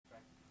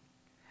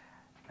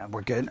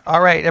We're good.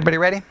 All right, everybody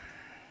ready?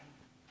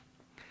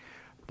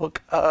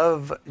 Book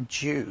of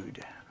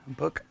Jude.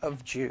 Book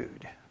of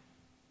Jude.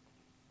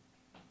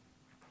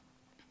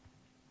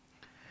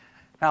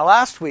 Now,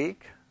 last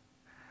week,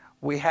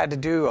 we had to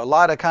do a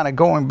lot of kind of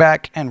going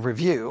back and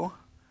review.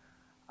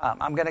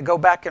 I'm going to go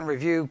back and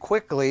review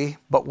quickly,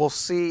 but we'll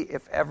see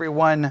if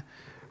everyone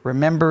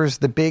remembers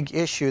the big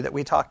issue that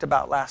we talked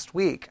about last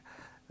week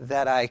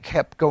that I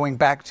kept going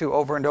back to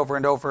over and over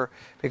and over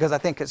because I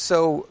think it's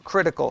so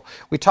critical.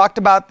 We talked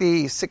about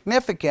the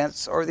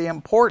significance or the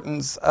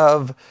importance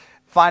of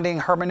finding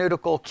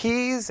hermeneutical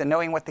keys and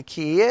knowing what the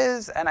key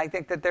is, and I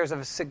think that there's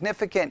a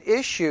significant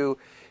issue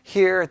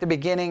here at the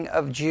beginning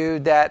of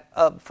Jude that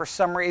for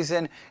some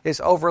reason is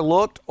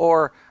overlooked,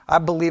 or I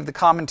believe the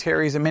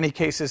commentaries in many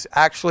cases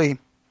actually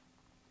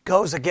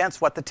goes against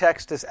what the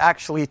text is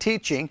actually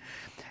teaching.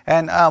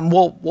 And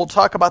we'll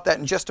talk about that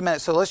in just a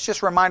minute. So let's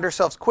just remind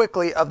ourselves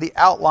quickly of the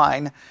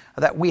outline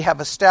that we have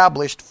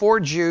established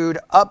for Jude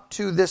up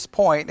to this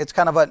point. It's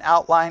kind of an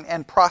outline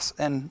and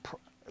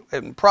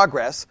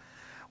progress.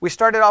 We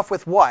started off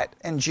with what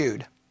in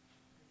Jude?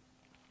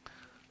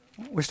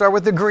 We start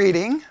with the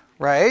greeting,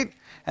 right?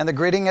 And the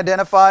greeting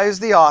identifies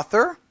the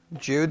author,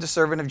 Jude, the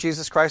servant of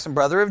Jesus Christ and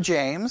brother of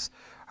James,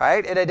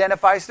 right? It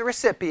identifies the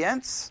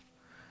recipients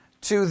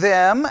to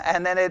them,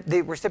 and then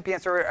the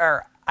recipients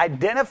are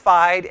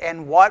identified,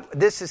 and what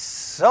this is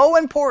so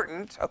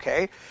important,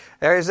 okay,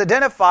 there is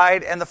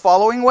identified in the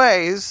following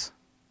ways: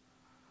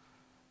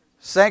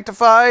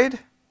 sanctified,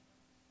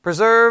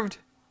 preserved,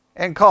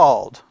 and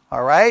called.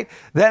 All right?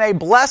 Then a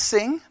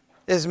blessing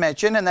is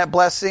mentioned, and that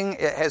blessing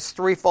it has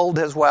threefold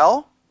as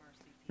well: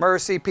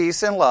 mercy,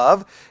 peace, and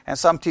love. And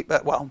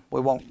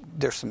we won't.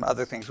 There's some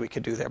other things we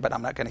could do there, but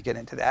I'm not going to get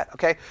into that.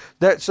 Okay?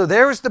 So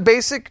there's the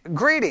basic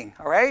greeting.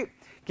 All right?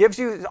 Gives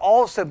you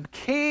all some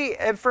key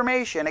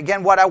information.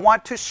 Again, what I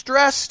want to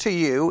stress to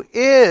you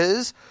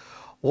is,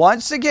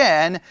 once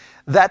again,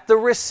 that the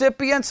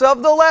recipients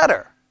of the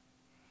letter,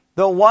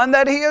 the one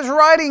that he is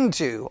writing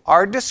to,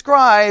 are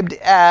described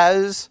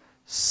as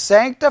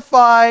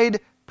sanctified,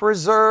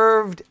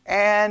 preserved,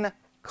 and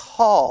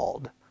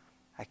called.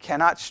 I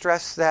cannot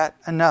stress that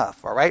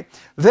enough, all right?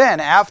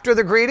 Then, after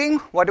the greeting,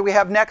 what do we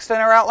have next in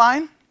our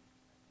outline?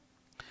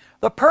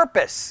 The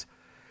purpose.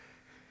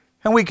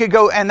 And we could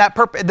go, and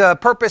the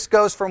purpose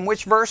goes from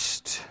which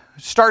verse,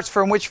 starts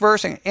from which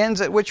verse, and ends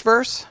at which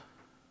verse?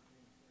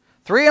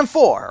 3 and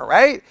 4,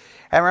 right?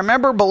 And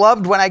remember,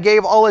 beloved, when I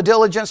gave all the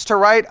diligence to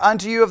write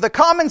unto you of the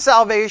common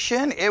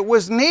salvation, it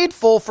was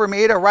needful for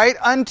me to write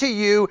unto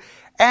you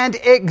and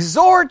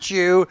exhort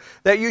you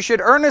that you should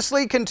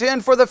earnestly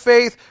contend for the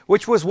faith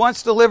which was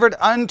once delivered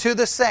unto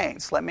the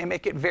saints. Let me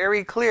make it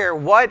very clear.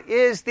 What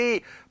is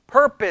the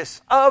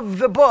purpose of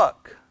the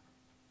book?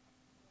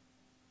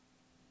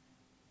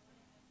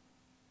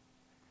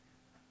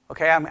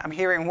 Okay, I'm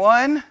hearing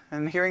one.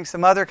 I'm hearing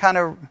some other kind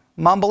of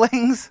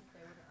mumblings.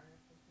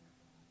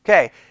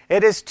 Okay,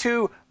 it is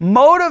to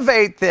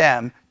motivate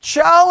them,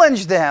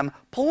 challenge them,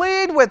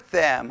 plead with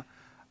them,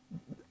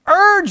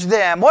 urge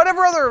them,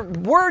 whatever other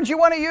words you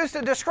want to use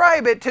to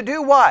describe it, to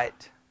do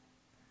what?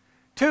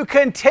 To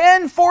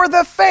contend for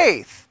the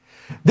faith.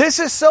 This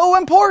is so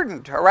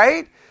important, all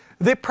right?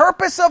 The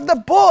purpose of the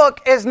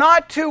book is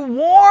not to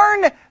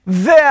warn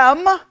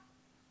them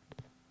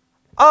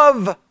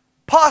of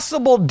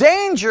possible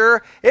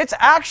danger. It's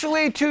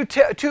actually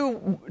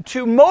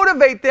to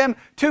motivate them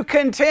to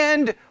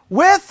contend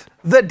with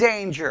the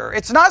danger.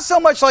 It's not so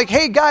much like,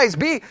 hey guys,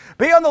 be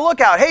on the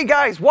lookout. Hey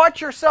guys, watch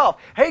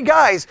yourself. Hey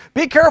guys,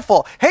 be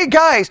careful. Hey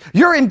guys,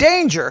 you're in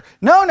danger.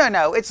 No.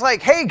 It's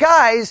like, hey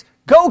guys,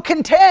 go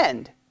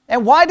contend.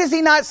 And why does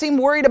he not seem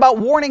worried about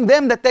warning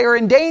them that they are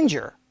in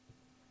danger?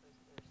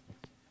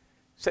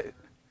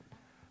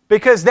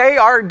 Because they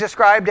are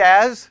described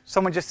as,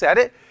 someone just said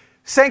it,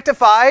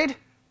 sanctified,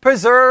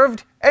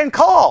 preserved, and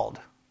called.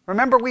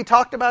 Remember, we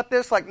talked about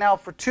this now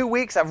for 2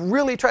 weeks. I've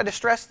really tried to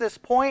stress this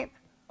point,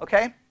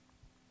 okay?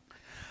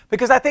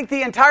 Because I think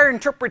the entire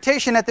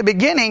interpretation at the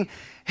beginning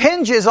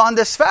hinges on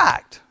this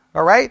fact,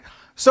 all right?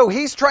 So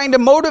he's trying to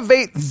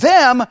motivate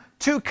them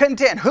to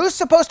contend. Who's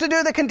supposed to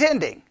do the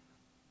contending?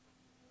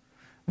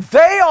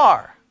 They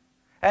are.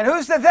 And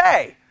who's the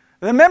they?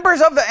 The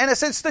members of in a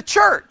sense, the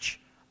church.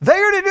 They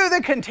are to do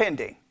the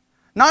contending.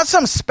 Not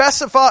some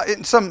special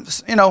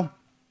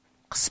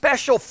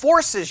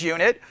forces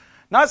unit,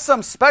 not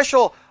some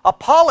special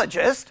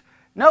apologist.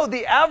 No,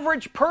 the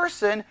average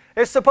person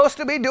is supposed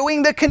to be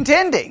doing the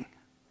contending.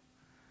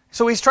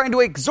 So he's trying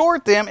to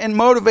exhort them and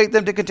motivate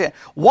them to contend.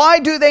 Why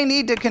do they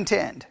need to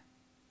contend?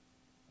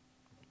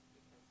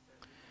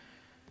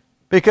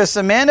 Because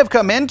some men have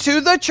come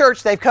into the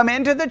church. They've come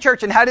into the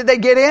church, and how did they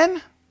get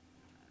in?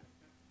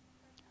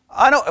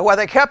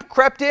 They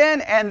crept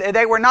in, and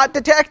they were not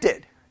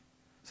detected.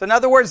 So in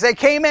other words, they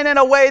came in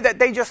a way that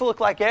they just look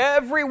like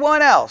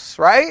everyone else,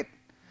 right?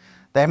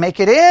 They make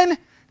it in.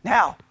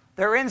 Now,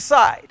 they're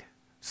inside.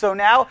 So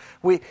now,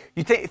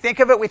 think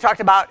of it, we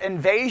talked about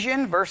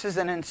invasion versus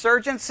an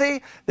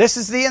insurgency. This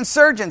is the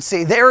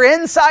insurgency. They're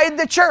inside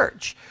the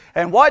church.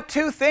 And what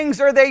two things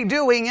are they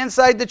doing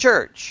inside the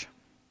church?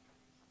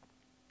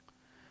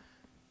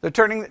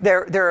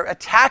 They're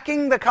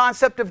attacking the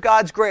concept of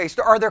God's grace,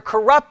 or they're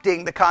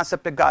corrupting the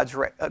concept of God's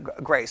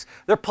grace.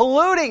 They're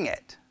polluting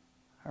it.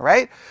 All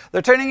right?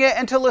 They're turning it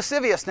into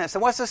lasciviousness.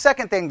 And what's the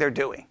second thing they're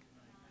doing?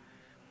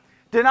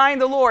 Denying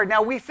the Lord.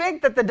 Now, we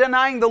think that the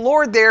denying the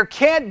Lord there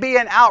can't be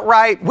an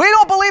outright, we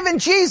don't believe in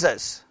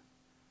Jesus.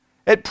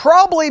 It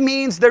probably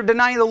means they're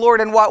denying the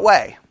Lord in what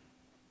way?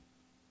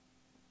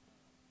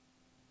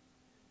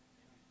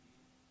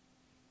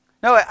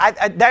 No,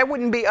 that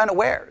wouldn't be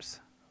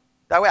unawares.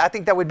 That way, I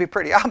think that would be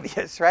pretty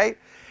obvious, right?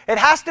 It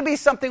has to be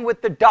something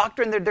with the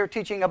doctrine that they're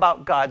teaching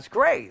about God's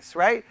grace,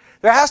 right?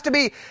 There has to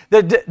be,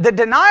 the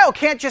denial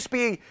can't just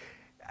be,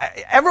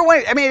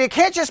 everyone, I mean, it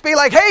can't just be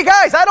like, hey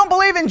guys, I don't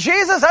believe in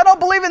Jesus, I don't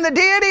believe in the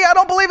deity, I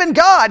don't believe in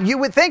God. You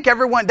would think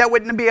everyone, that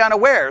wouldn't be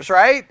unawares,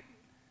 right?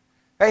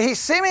 He's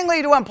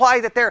seemingly to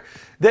imply that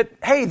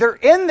they're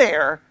in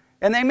there,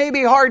 and they may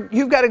be hard,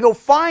 you've got to go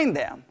find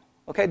them.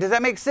 Okay, does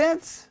that make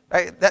sense?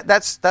 Right,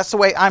 that's the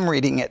way I'm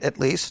reading it, at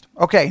least.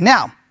 Okay,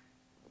 now,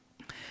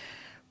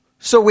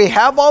 so we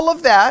have all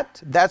of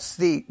that. That's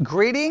the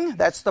greeting,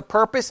 that's the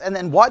purpose, and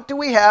then what do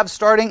we have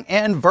starting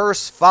in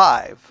verse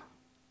 5?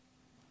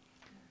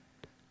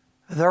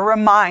 The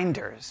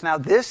reminders. Now,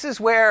 this is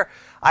where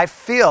I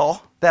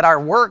feel that our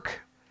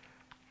work,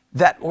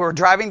 that we're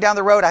driving down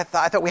the road, I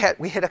thought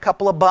we hit a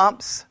couple of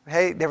bumps.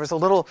 Hey, there was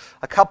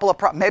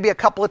maybe a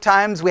couple of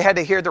times we had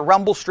to hear the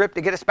rumble strip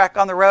to get us back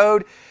on the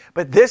road.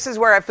 But this is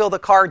where I feel the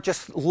car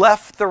just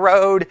left the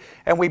road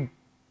and we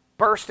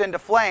burst into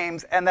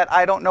flames, and that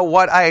I don't know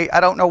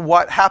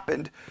what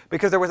happened,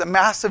 because there was a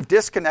massive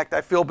disconnect,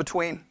 I feel,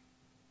 between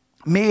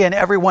me and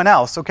everyone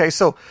else. Okay,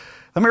 so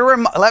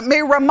let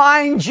me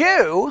remind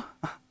you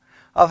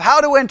of how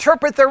to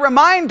interpret the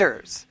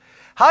reminders.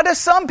 How do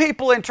some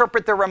people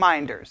interpret the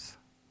reminders?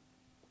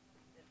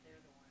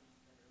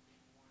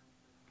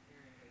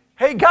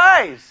 Hey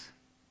guys,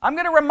 I'm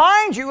going to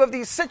remind you of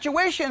these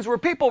situations where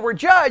people were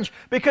judged,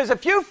 because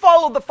if you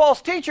follow the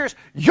false teachers,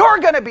 you're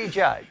going to be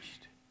judged.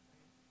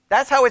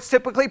 That's how it's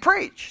typically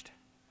preached.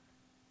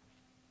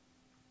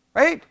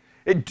 Right?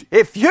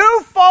 If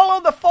you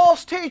follow the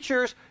false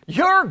teachers,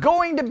 you're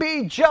going to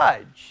be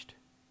judged.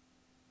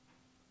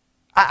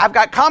 I've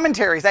got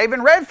commentaries. I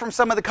even read from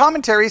some of the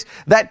commentaries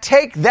that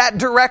take that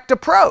direct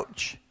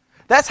approach.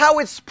 That's how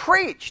it's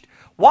preached.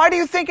 Why do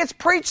you think it's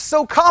preached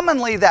so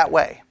commonly that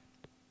way?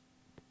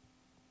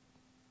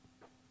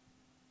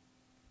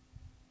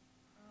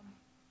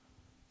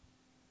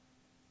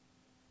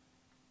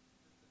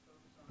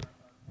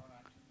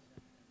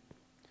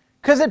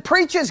 Because it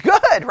preaches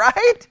good,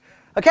 right?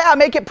 Okay, I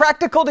make it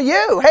practical to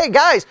you. Hey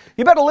guys,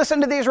 you better listen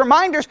to these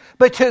reminders,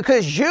 but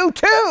because you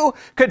too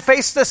could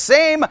face the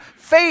same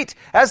fate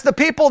as the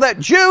people that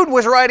Jude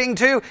was writing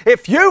to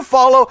if you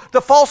follow the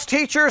false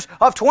teachers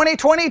of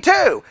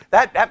 2022.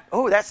 That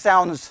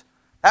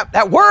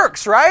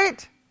works,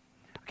 right?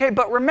 Okay,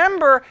 but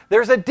remember,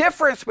 there's a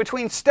difference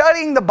between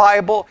studying the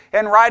Bible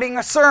and writing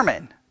a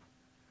sermon.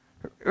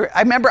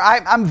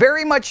 I'm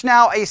very much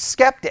now a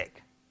skeptic.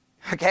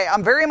 Okay,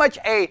 I'm very much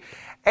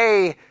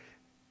a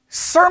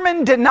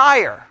sermon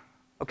denier,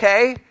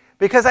 okay?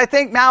 Because I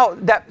think now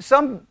that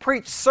some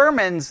preach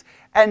sermons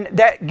and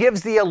that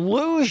gives the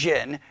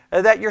illusion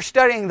that you're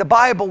studying the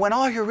Bible when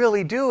all you're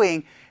really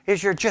doing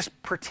is you're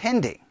just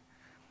pretending.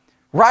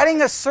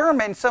 Writing a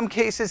sermon, in some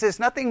cases, is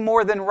nothing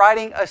more than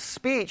writing a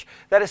speech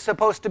that is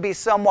supposed to be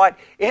somewhat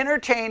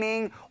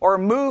entertaining or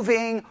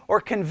moving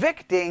or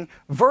convicting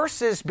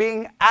versus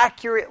being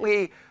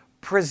accurately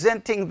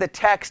presenting the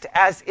text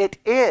as it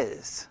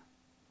is.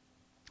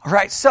 All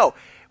right, so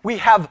we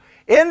have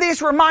in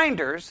these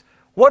reminders,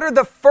 what are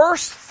the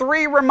first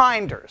three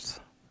reminders?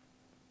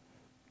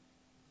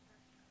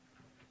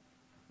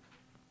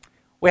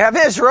 We have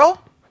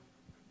Israel,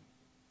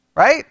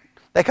 right?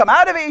 They come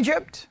out of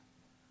Egypt,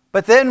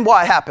 but then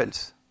what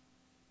happens?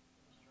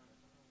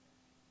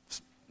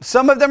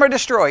 Some of them are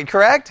destroyed,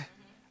 correct?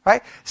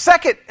 Right?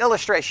 Second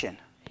illustration,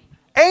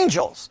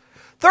 angels.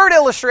 Third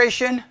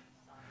illustration,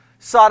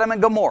 Sodom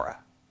and Gomorrah.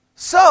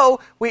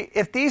 So,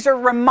 if these are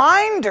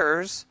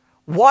reminders,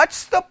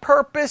 what's the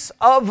purpose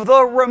of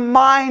the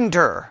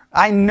reminder?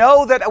 I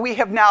know that we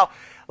have now,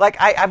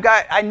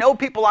 I know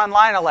people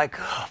online are like,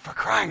 oh, for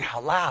crying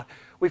out loud.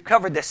 We've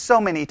covered this so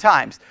many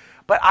times.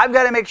 But I've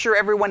got to make sure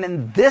everyone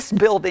in this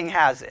building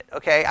has it,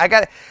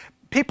 okay?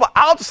 People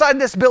outside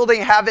this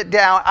building have it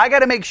down. I got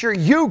to make sure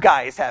you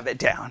guys have it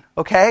down,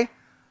 okay?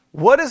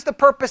 What is the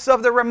purpose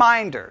of the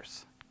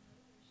reminders?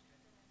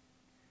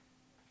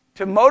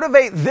 To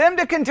motivate them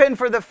to contend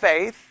for the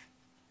faith,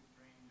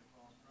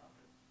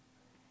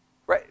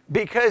 right?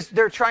 Because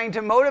they're trying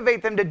to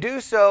motivate them to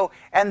do so,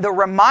 and the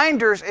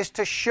reminders is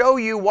to show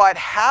you what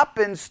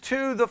happens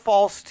to the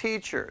false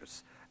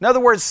teachers. In other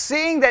words,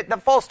 seeing that the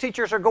false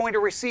teachers are going to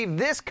receive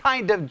this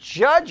kind of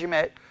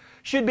judgment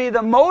should be the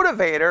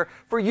motivator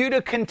for you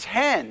to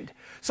contend.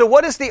 So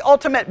what is the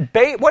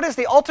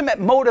ultimate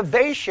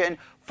motivation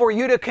for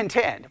you to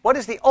contend? What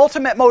is the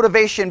ultimate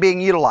motivation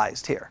being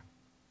utilized here?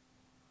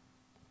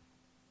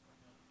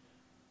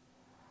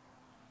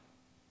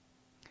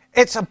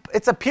 It's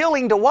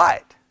appealing to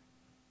what?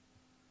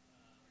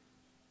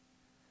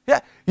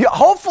 Yeah,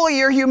 hopefully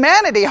your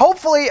humanity,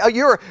 hopefully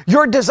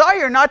your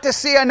desire not to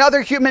see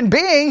another human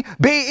being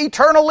be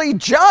eternally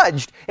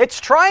judged. It's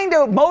trying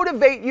to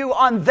motivate you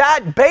on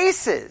that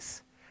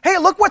basis. Hey,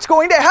 look what's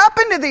going to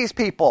happen to these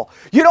people.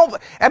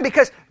 And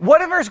because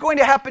whatever is going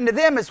to happen to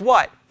them is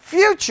what?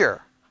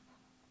 Future.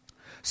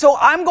 So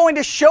I'm going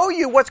to show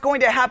you what's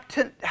going to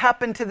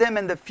happen to them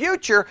in the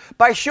future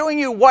by showing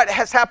you what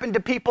has happened to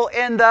people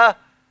in the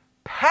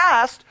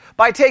past,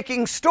 by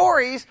taking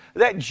stories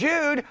that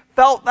Jude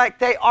felt like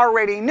they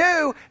already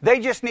knew, they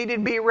just needed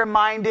to be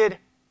reminded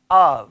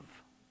of.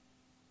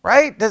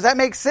 Right? Does that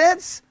make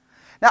sense?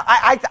 Now,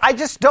 I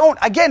just don't,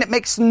 again, it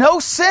makes no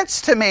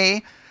sense to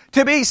me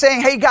to be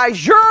saying, hey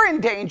guys, you're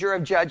in danger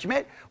of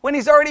judgment, when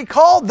he's already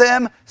called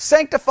them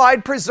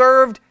sanctified,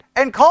 preserved,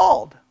 and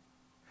called.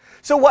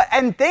 So what,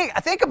 and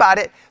think about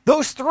it,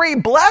 those three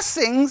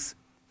blessings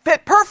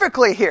fit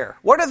perfectly here.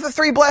 What are the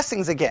three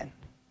blessings again?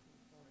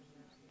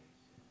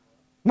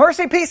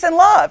 Mercy, peace, and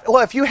love.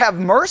 Well, if you have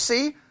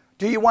mercy,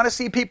 do you want to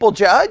see people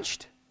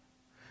judged?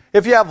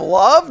 If you have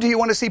love, do you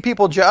want to see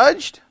people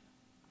judged?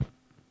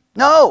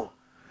 No.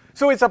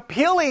 So it's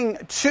appealing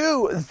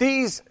to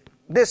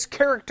this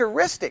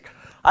characteristic.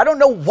 I don't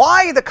know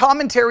why the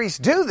commentaries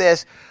do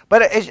this,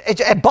 but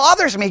it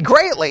bothers me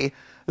greatly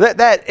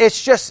that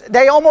it's just,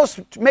 they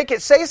almost make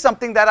it say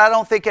something that I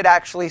don't think it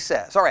actually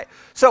says. All right,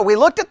 so we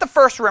looked at the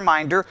first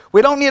reminder.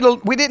 We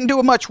didn't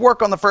do much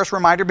work on the first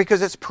reminder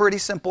because it's pretty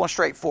simple and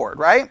straightforward,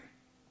 right?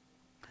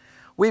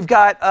 We've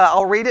got,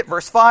 I'll read it,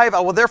 verse 5. I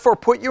will therefore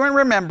put you in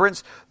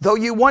remembrance, though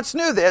you once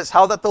knew this,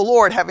 how that the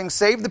Lord, having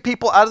saved the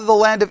people out of the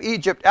land of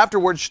Egypt,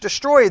 afterwards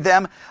destroyed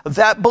them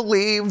that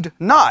believed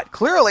not.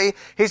 Clearly,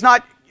 he's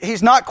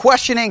not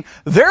questioning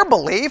their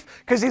belief,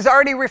 because he's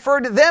already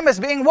referred to them as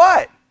being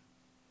what?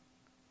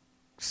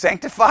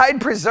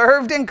 Sanctified,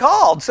 preserved, and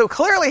called. So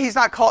clearly he's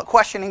not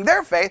questioning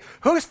their faith.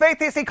 Whose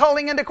faith is he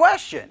calling into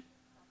question?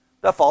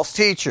 The false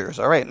teachers.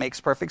 All right,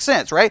 makes perfect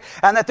sense, right?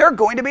 And that they're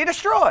going to be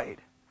destroyed.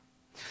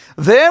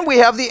 Then we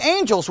have the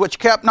angels, which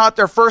kept not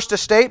their first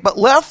estate, but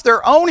left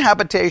their own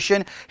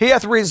habitation. He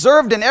hath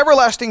reserved in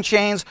everlasting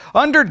chains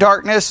under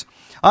darkness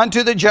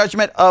unto the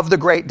judgment of the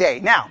great day.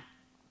 Now,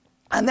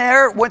 and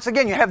there, once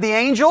again, you have the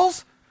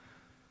angels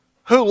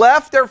who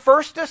left their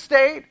first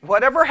estate,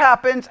 whatever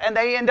happens, and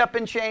they end up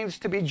in chains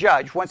to be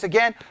judged. Once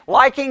again,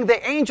 liking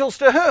the angels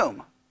to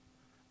whom?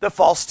 The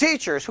false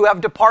teachers who have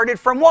departed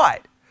from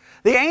what?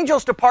 The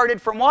angels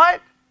departed from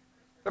what?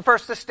 The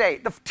first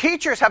estate. The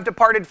teachers have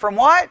departed from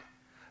what?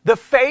 The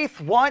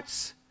faith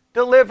once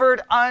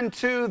delivered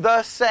unto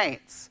the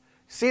saints.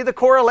 See the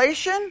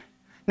correlation?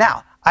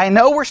 Now, I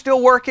know we're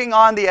still working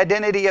on the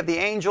identity of the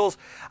angels.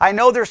 I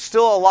know there's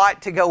still a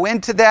lot to go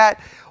into that.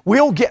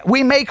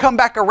 We may come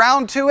back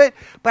around to it,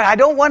 but I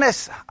don't want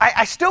us,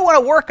 I still want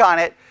to work on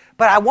it,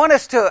 but I want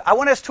us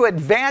to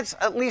advance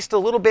at least a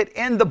little bit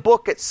in the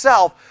book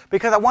itself,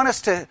 because I want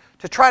us to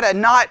try to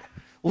not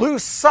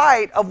lose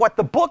sight of what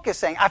the book is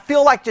saying. I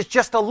feel like it's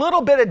just a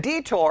little bit of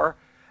detour,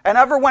 and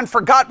everyone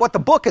forgot what the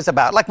book is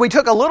about. Like we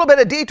took a little bit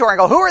of detour and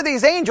go, who are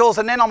these angels?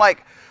 And then I'm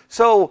like,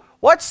 so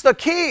what's the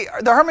key,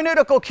 the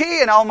hermeneutical key?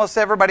 And almost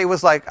everybody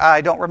was like,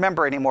 I don't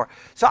remember anymore.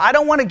 So I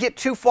don't want to get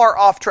too far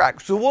off track.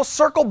 So we'll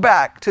circle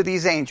back to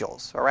these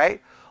angels, all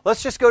right?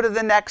 Let's just go to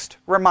the next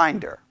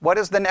reminder. What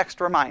is the next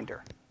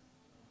reminder?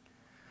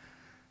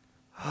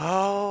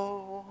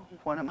 Oh,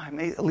 one of my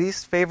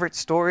least favorite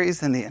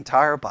stories in the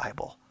entire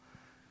Bible.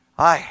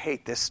 I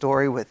hate this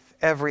story with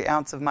every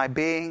ounce of my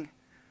being.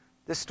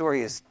 This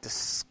story is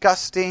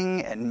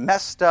disgusting and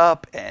messed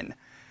up, and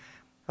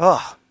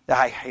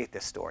I hate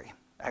this story.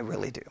 I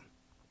really do.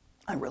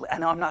 I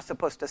know I'm not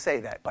supposed to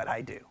say that, but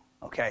I do.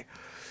 Okay?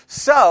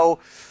 So,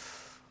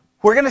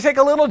 we're going to take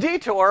a little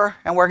detour,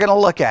 and we're going to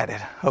look at it.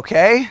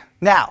 Okay?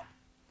 Now,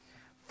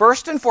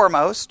 first and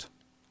foremost,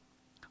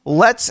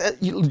 let's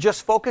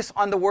just focus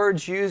on the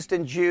words used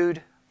in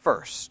Jude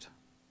first.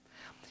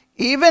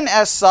 Even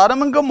as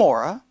Sodom and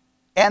Gomorrah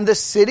and the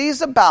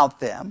cities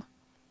about them,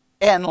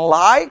 in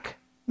like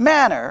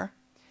manner,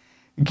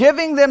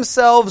 giving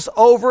themselves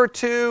over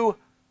to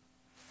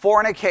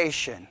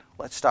fornication.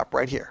 Let's stop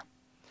right here.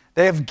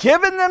 They have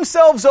given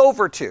themselves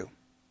over to.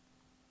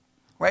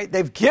 Right?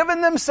 They've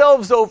given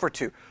themselves over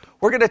to.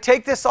 We're going to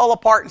take this all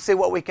apart and see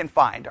what we can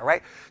find. All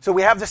right? So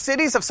we have the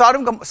cities of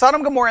Sodom,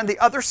 Gomorrah, and the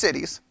other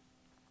cities.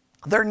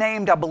 They're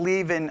named, I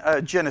believe, in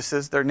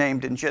Genesis. They're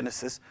named in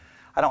Genesis.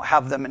 I don't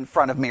have them in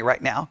front of me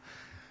right now.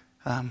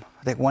 I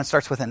think one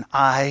starts with an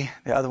I.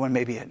 The other one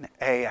maybe an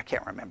A. I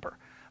can't remember.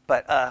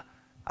 But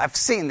I've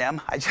seen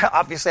them.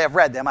 Obviously, I've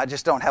read them. I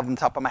just don't have them on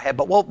top of my head.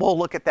 But we'll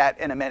look at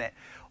that in a minute.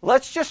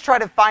 Let's just try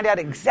to find out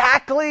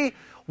exactly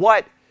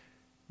what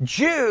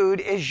Jude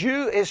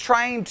is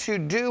trying to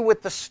do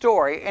with the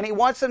story. And he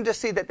wants them to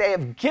see that they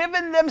have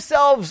given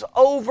themselves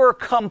over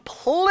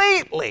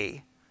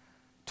completely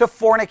to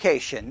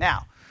fornication.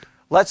 Now,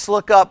 let's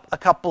look up a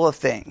couple of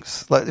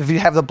things. If you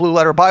have the Blue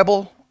Letter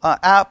Bible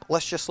app,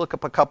 let's just look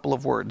up a couple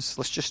of words.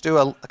 Let's just do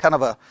a kind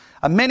of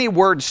a mini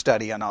word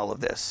study on all of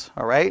this,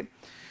 all right?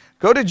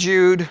 Go to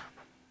Jude,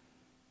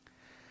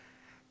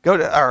 go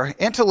to our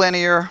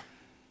interlinear,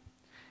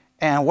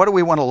 and what do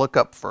we want to look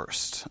up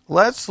first?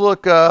 Let's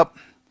look up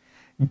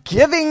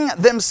giving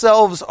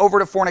themselves over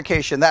to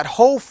fornication. That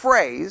whole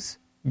phrase,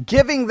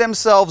 giving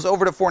themselves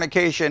over to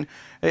fornication,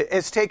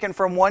 is taken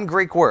from one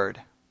Greek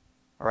word.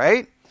 All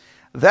right?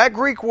 That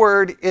Greek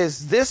word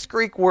is this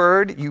Greek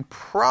word. You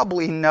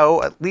probably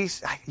know at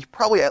least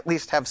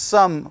have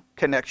some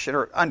connection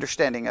or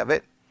understanding of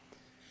it.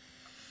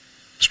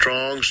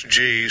 Strong's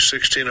G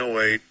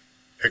 1608,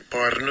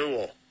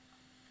 ekpornuo.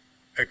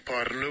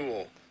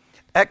 Ekpornuo.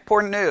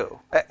 Ekpornu.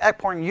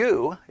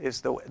 Ekpornu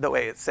is the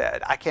way it's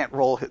said. I can't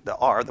roll the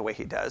R the way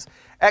he does.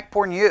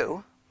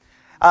 Ekpornu.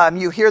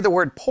 You hear the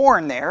word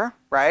porn there,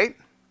 right?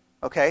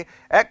 Okay.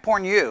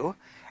 Ekpornu.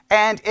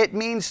 And it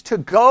means to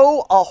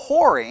go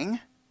a-whoring,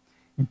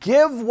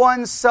 give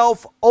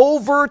oneself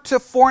over to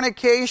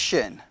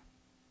fornication.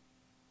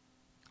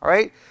 All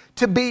right?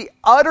 To be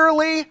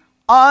utterly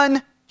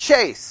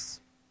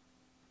unchaste.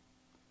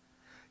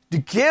 To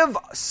give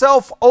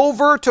self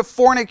over to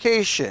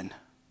fornication.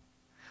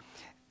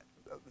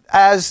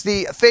 As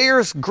the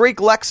Thayer's Greek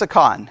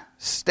lexicon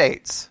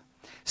states,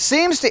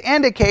 seems to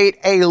indicate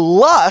a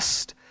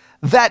lust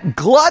that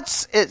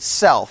gluts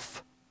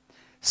itself,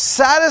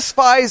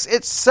 satisfies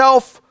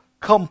itself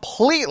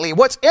completely.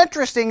 What's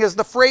interesting is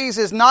the phrase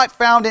is not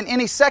found in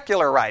any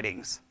secular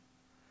writings.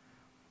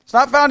 It's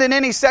not found in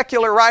any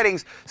secular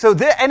writings.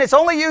 And it's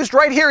only used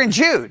right here in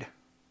Jude.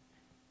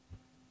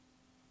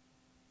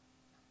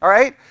 All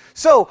right?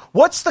 So,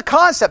 what's the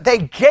concept? They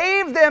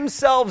gave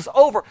themselves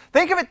over.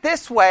 Think of it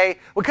this way,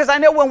 because I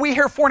know when we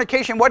hear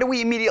fornication, what do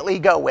we immediately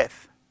go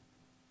with?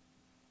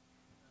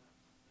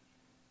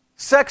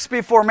 Sex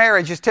before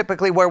marriage is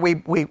typically where we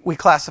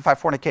classify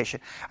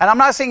fornication. And I'm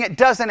not saying it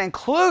doesn't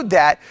include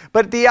that,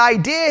 but the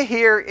idea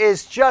here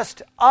is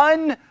just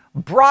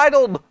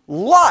unbridled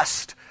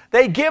lust.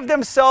 They give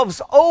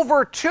themselves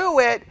over to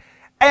it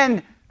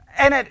and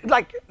it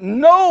like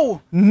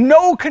no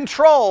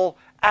control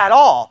at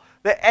all.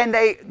 And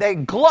they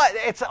glut.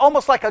 It's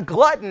almost like a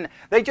glutton.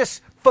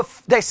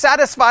 They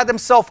satisfy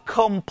themselves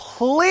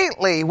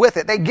completely with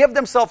it. They give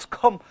themselves,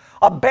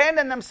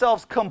 abandon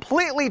themselves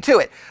completely to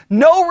it.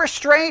 No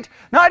restraint,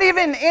 not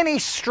even any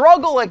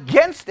struggle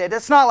against it.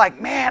 It's not like,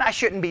 man, I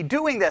shouldn't be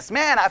doing this.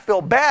 Man, I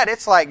feel bad.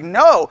 It's like,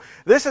 no,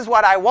 this is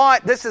what I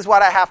want. This is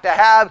what I have to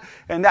have.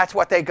 And that's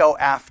what they go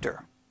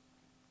after.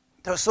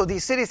 So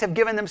these cities have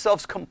given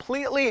themselves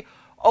completely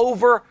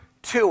over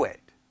to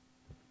it.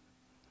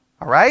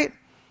 All right?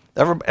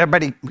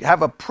 Everybody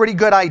have a pretty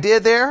good idea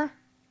there? All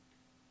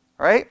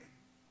right?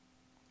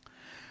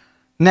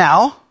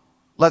 Now,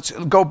 let's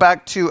go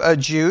back to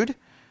Jude.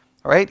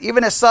 All right?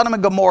 Even as Sodom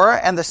and Gomorrah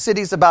and the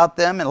cities about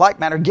them in like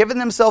manner, giving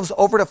themselves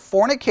over to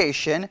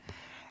fornication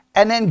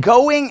and then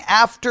going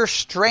after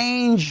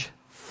strange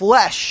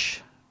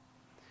flesh.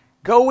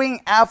 Going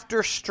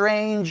after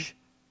strange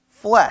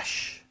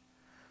flesh.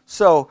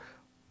 So,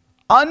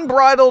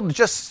 unbridled,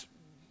 just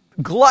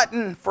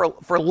glutton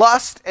for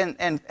lust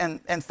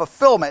and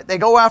fulfillment. They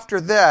go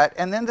after that.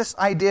 And then this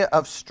idea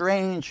of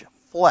strange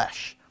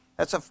flesh.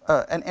 That's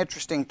an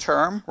interesting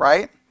term,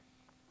 right?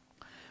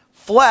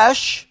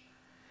 Flesh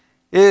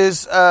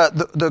is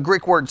the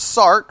Greek word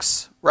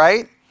sarx,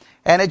 right?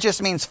 And it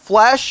just means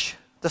flesh,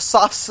 the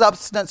soft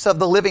substance of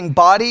the living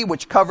body,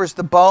 which covers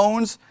the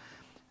bones.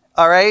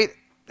 All right?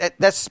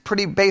 That's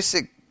pretty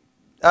basic.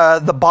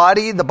 The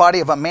body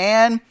of a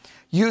man.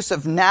 Use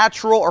of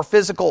natural or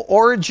physical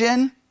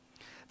origin.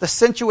 The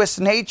sensuous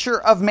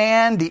nature of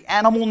man, the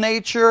animal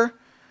nature.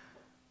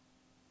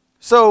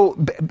 So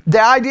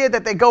the idea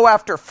that they go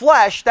after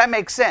flesh, that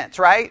makes sense,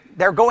 right?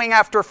 They're going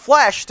after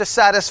flesh to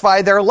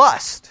satisfy their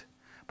lust.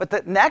 But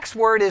the next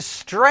word is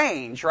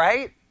strange,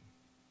 right?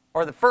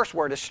 Or the first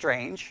word is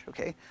strange,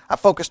 okay? I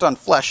focused on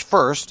flesh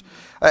first.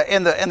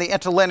 In the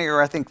interlinear,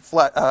 I think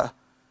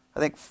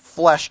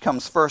flesh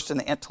comes first in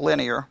the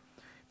interlinear,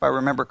 if I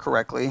remember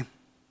correctly.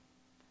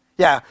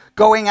 Yeah,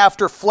 going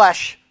after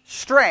flesh,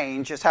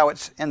 strange is how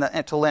it's in the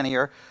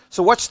interlinear.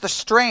 So what's the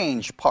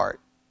strange part?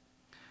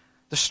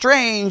 The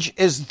strange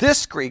is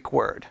this Greek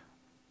word.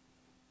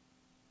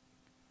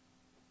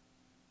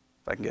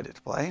 If I can get it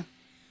to play.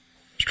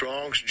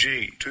 Strong's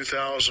G,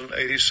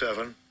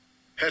 2087,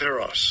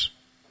 heteros.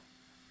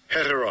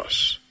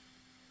 Heteros.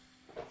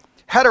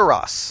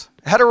 Heteros.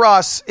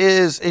 Heteros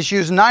is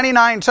used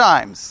 99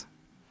 times.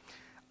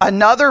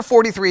 Another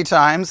 43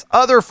 times,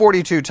 other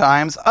 42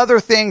 times, other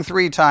thing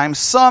 3 times,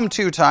 some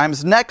 2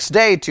 times, next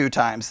day 2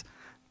 times.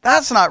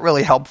 That's not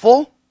really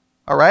helpful,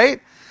 all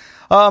right?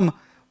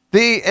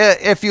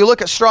 If you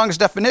look at Strong's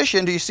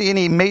definition, do you see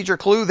any major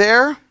clue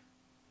there?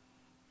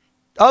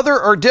 Other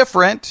or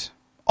different,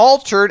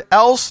 altered,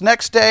 else,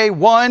 next day,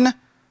 one,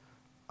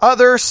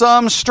 other,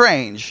 some,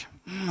 strange.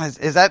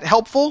 Is that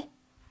helpful?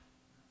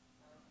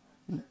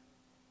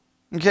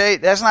 Okay,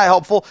 that's not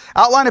helpful.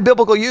 Outline of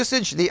biblical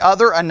usage, the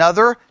other,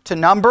 another, to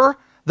number.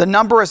 The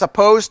number is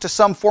opposed to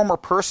some former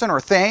person or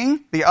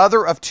thing. The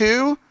other of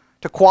two,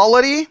 to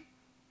quality.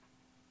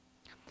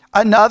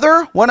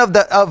 Another, one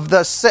not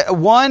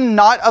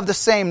of the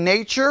same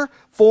nature,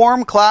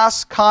 form,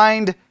 class,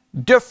 kind,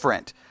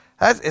 different.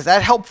 Is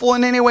that helpful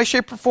in any way,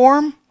 shape, or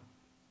form?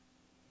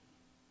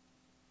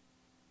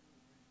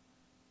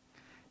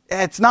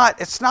 It's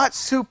not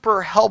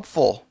super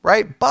helpful,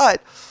 right?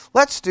 But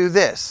let's do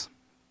this.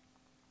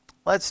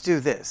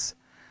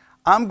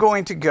 I'm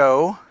going to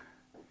go,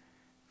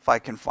 if I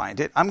can find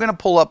it, I'm going to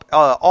pull up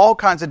all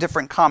kinds of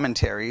different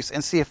commentaries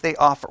and see if they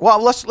offer.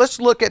 Well, let's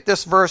look at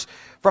this verse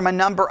from a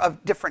number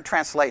of different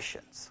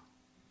translations,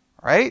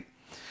 right?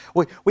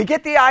 We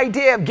get the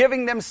idea of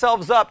giving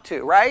themselves up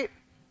to, right?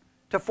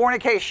 To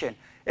fornication.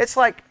 It's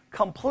like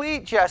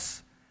complete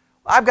just,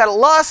 I've got a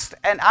lust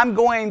and I'm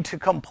going to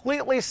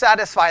completely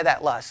satisfy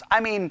that lust. I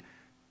mean,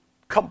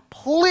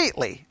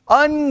 completely,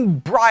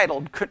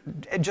 unbridled,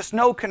 just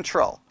no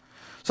control.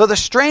 So the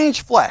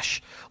strange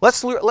flesh. Let's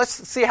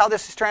see how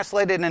this is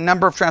translated in a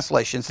number of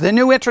translations. The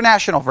New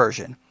International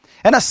Version.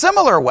 In a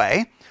similar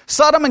way,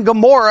 Sodom and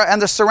Gomorrah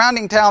and the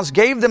surrounding towns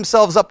gave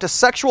themselves up to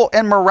sexual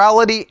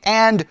immorality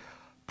and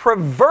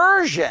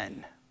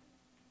perversion.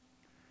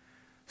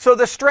 So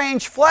the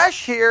strange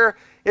flesh here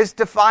is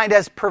defined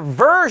as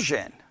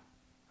perversion.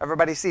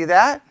 Everybody see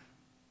that?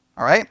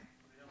 All right.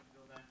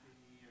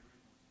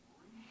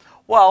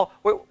 Well,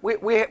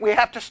 we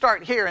have to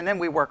start here and then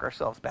we work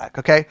ourselves back,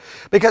 okay?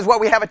 Because what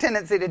we have a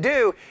tendency to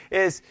do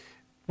is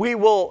a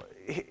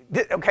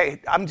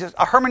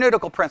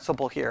hermeneutical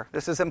principle here.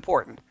 This is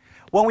important.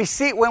 When we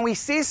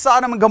see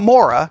Sodom and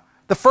Gomorrah,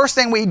 the first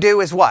thing we do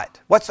is what?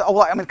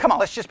 Come on,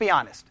 let's just be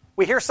honest.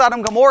 We hear Sodom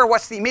and Gomorrah,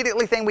 what's the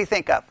immediately thing we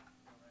think of?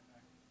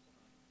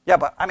 Yeah,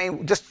 but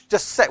just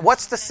say,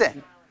 what's the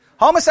sin?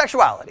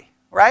 Homosexuality,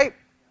 right?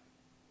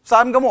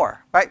 Sodom and Gomorrah,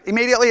 right?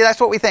 Immediately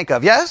that's what we think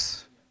of,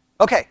 yes?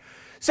 Okay.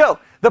 So,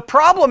 the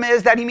problem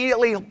is that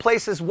immediately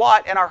places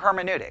what in our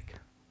hermeneutic?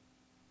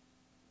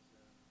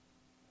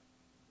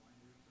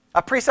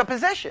 A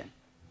presupposition.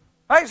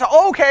 Right? So,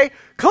 okay,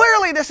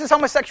 clearly this is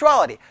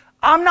homosexuality.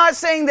 I'm not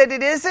saying that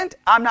it isn't.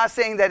 I'm not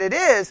saying that it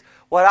is.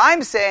 What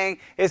I'm saying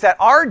is that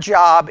our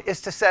job is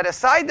to set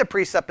aside the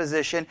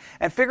presupposition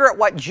and figure out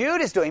what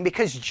Jude is doing.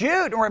 Because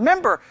Jude,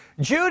 remember,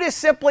 Jude is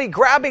simply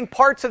grabbing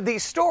parts of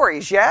these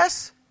stories,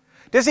 yes?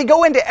 Does he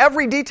go into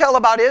every detail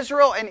about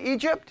Israel and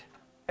Egypt?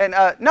 And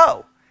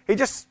no.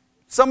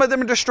 Some of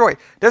them are destroyed.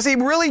 Does he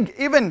really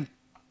even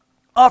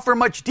offer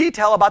much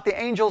detail about the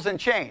angels in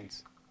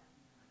chains?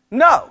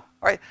 No. All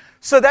right.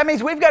 So that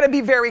means we've got to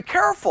be very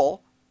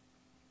careful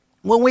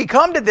when we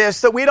come to this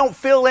that we don't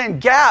fill in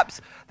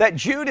gaps that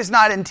Jude is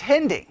not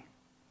intending.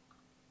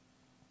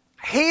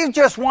 He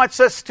just wants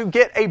us to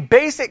get a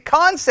basic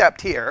concept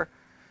here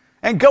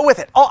and go with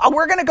it.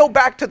 We're going to go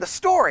back to the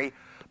story,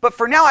 but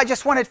for now I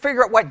just want to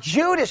figure out what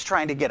Jude is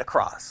trying to get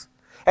across.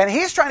 And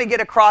he's trying to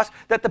get across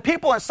that the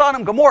people in Sodom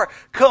and Gomorrah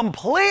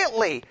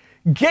completely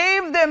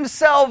gave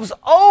themselves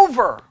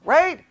over,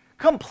 right?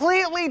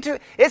 Completely to,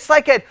 it's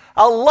like a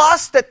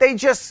lust that they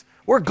just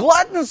were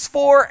gluttons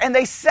for, and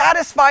they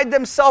satisfied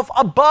themselves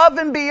above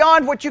and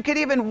beyond what you could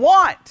even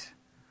want.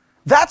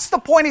 That's the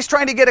point he's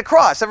trying to get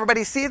across.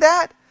 Everybody see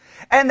that?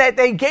 And that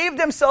they gave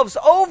themselves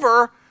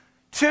over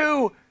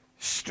to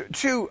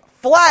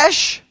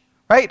flesh,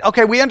 right?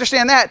 Okay, we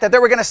understand that they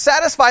were going to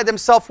satisfy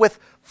themselves with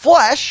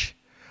flesh,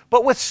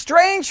 but with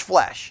strange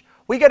flesh.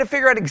 We got to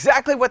figure out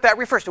exactly what that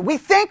refers to. We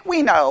think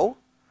we know,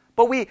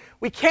 but we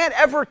can't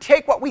ever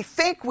take what we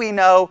think we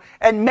know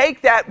and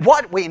make that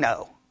what we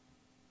know.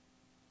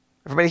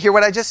 Everybody hear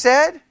what I just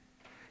said?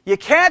 You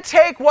can't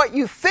take what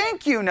you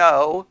think you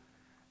know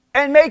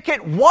and make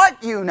it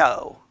what you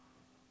know.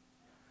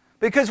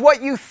 Because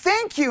what you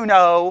think you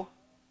know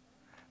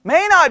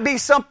may not be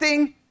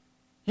something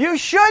you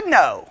should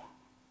know.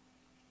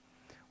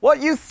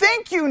 What you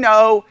think you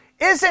know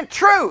isn't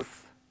truth.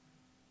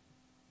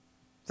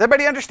 Does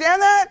everybody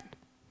understand that?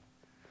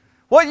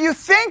 What you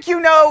think you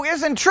know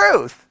isn't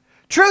truth.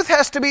 Truth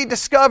has to be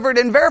discovered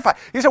and verified.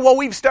 You say, well,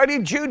 we've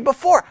studied Jude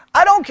before.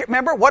 I don't care.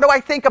 Remember, what do I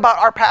think about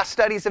our past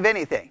studies of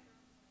anything?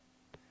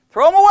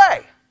 Throw them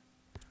away.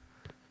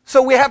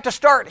 So we have to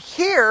start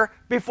here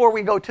before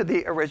we go to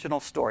the original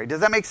story.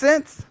 Does that make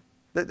sense?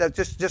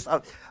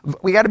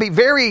 We got to be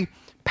very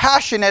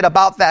passionate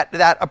about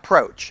that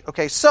approach.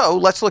 Okay, so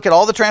let's look at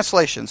all the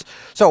translations.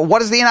 So what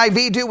does the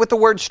NIV do with the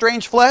word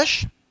strange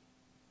flesh?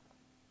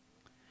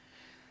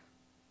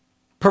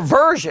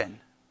 Perversion,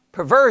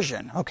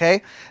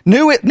 okay?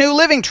 New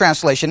Living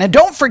Translation. And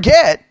don't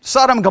forget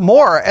Sodom and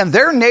Gomorrah and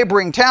their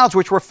neighboring towns,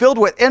 which were filled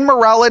with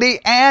immorality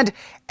and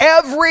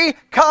every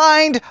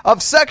kind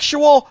of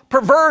sexual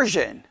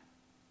perversion.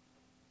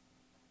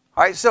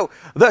 All right, so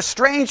the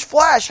strange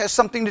flesh has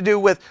something to do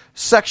with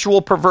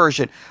sexual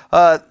perversion.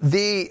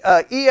 The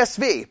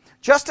ESV,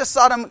 just as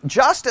Sodom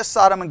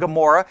and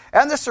Gomorrah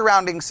and the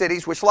surrounding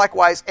cities, which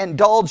likewise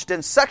indulged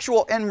in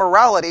sexual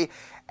immorality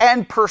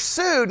and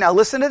pursued, now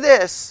listen to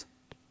this,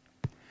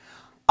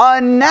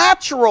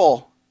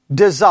 unnatural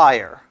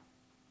desire.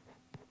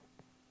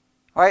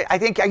 All right, I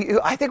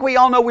think we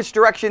all know which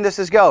direction this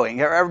is going.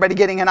 Everybody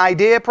getting an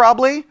idea,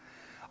 probably?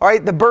 All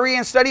right, the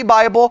Berean Study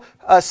Bible,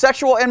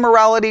 sexual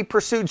immorality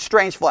pursued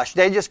strange flesh.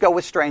 They just go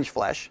with strange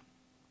flesh.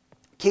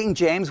 King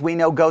James, we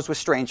know, goes with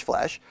strange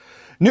flesh.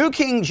 New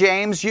King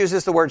James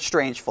uses the word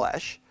strange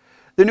flesh.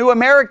 The New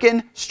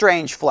American,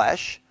 strange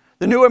flesh.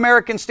 The New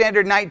American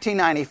Standard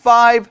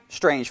 1995,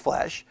 strange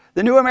flesh.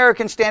 The New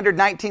American Standard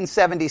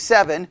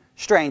 1977,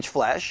 strange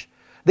flesh.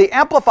 The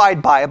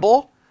Amplified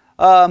Bible,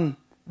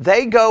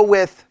 they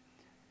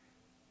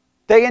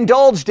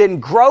indulged in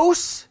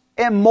gross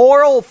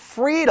immoral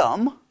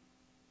freedom.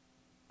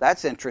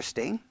 That's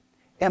interesting.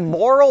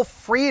 Immoral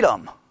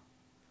freedom.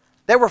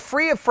 They were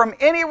free from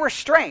any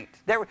restraint.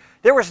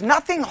 There was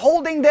nothing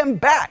holding them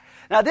back.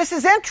 Now this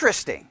is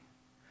interesting,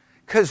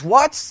 because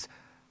what's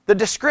the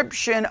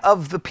description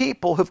of the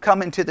people who've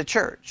come into the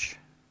church?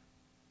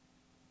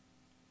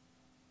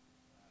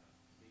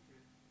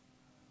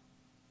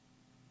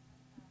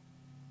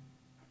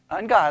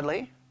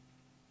 Ungodly.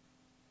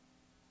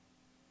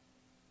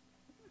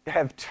 They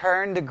have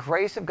turned the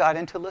grace of God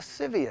into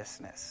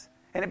lasciviousness.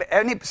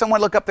 Someone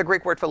look up the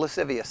Greek word for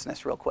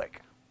lasciviousness real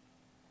quick.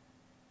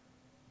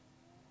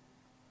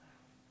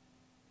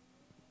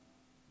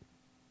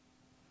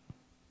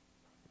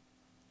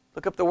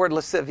 Look up the word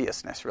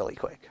lasciviousness really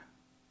quick.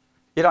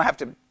 You don't have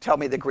to tell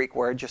me the Greek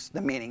word, just the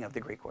meaning of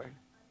the Greek word.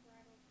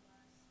 Unbridled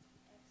lust,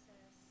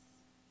 excess,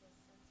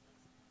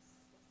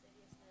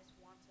 licentiousness,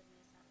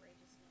 wantonness,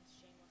 outrageousness,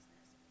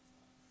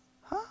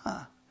 shamelessness,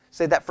 insolence.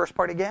 Say that first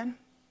part again.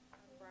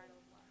 Unbridled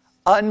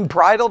lust.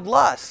 Unbridled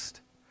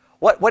lust.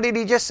 What did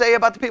he just say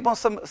about the people in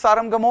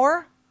Sodom and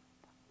Gomorrah?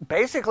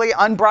 Basically,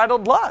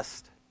 unbridled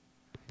lust.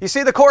 You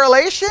see the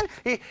correlation?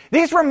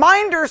 These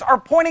reminders are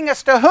pointing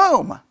us to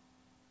whom?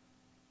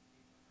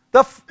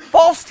 The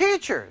false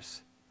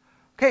teachers.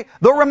 Okay,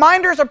 the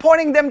reminders are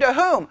pointing them to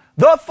whom?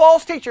 The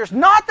false teachers,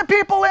 not the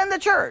people in the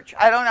church.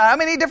 I don't know how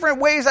many different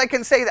ways I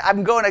can say that.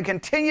 I'm going to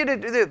continue to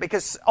do it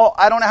because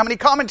I don't know how many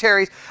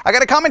commentaries. I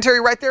got a commentary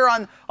right there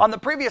on the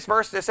previous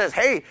verse that says,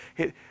 hey,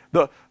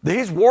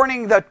 he's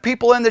warning the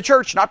people in the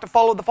church not to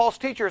follow the false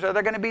teachers or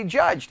they're going to be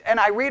judged. And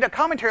I read a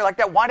commentary like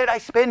that. Why did I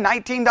spend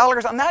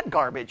 $19 on that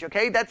garbage?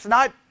 Okay, that's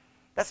not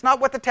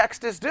what the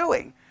text is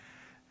doing.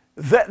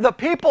 The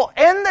people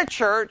in the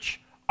church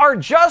are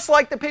just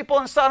like the people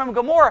in Sodom and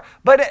Gomorrah,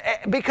 but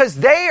because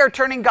they are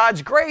turning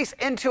God's grace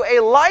into a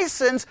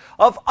license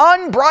of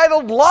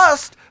unbridled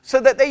lust so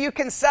that you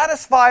can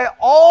satisfy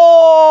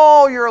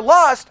all your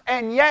lust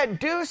and yet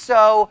do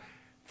so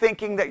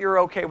thinking that you're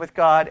okay with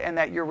God and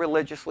that you're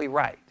religiously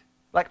right.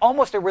 Like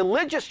almost a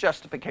religious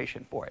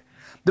justification for it.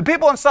 The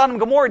people in Sodom and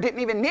Gomorrah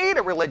didn't even need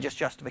a religious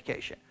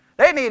justification.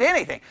 They didn't need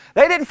anything.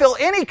 They didn't feel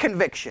any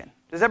conviction.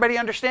 Does everybody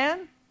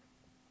understand?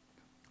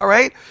 All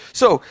right?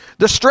 So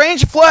the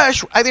strange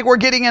flesh, I think we're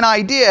getting an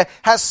idea,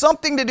 has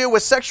something to do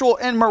with sexual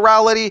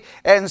immorality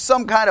and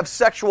some kind of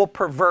sexual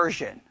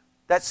perversion.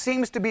 That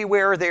seems to be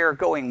where they're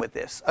going with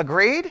this.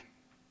 Agreed?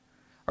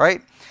 All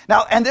right?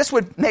 Now, and this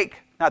would make,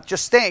 not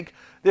just think,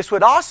 this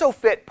would also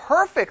fit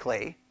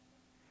perfectly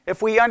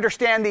if we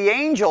understand the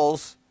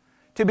angels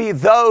to be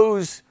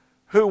those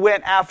who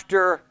went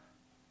after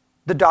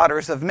the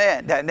daughters of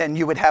men. And then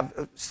you would have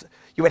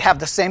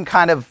the same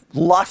kind of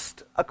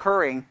lust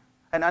occurring.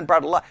 An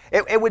unbridled lust.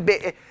 It would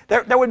be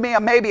there would be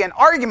maybe an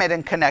argument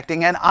in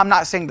connecting, and I'm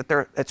not saying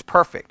that it's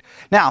perfect.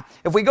 Now,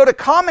 if we go to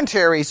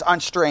commentaries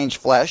on strange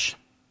flesh,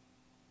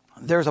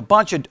 there's a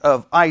bunch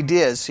of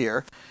ideas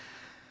here.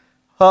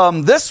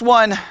 This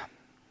one,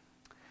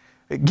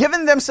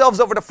 given themselves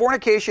over to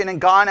fornication and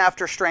gone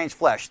after strange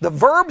flesh. The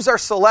verbs are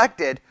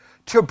selected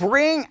to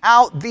bring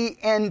out the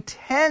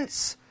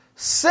intense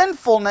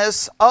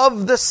sinfulness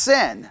of the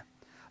sin.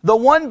 The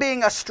one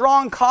being a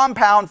strong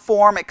compound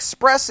form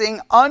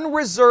expressing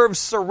unreserved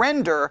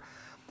surrender,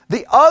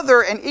 the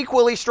other an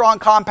equally strong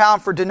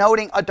compound for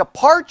denoting a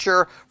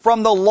departure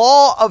from the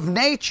law of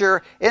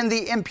nature in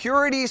the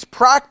impurities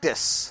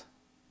practice.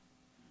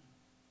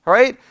 All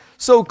right?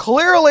 So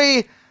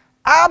clearly,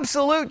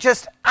 absolute,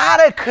 just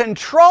out of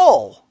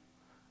control,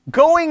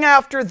 going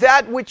after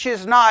that which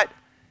is not,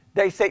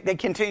 they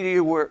continue to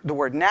use the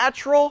word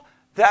natural,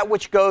 that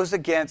which goes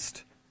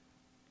against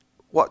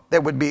what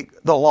that would be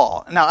the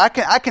law. Now, I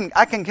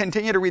can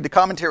continue to read the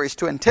commentaries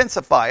to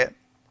intensify it.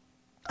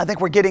 I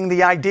think we're getting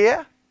the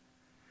idea.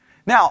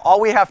 Now,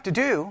 all we have to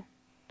do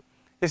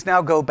is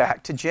now go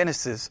back to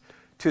Genesis,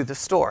 to the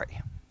story.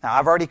 Now,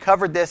 I've already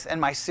covered this in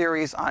my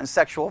series on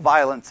sexual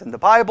violence in the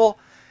Bible,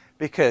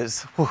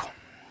 because,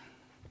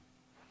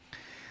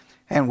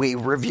 and we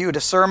reviewed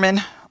a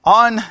sermon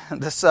on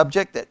the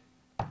subject that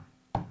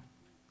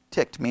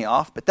ticked me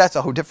off, but that's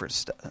a whole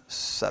different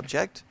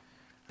subject,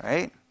 all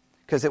right?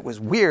 Because it was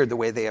weird the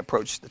way they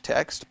approached the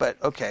text.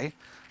 But okay,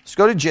 let's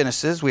go to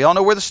Genesis. We all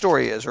know where the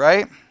story is,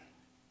 right?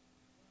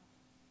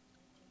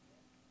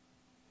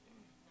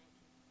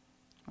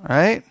 All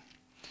right.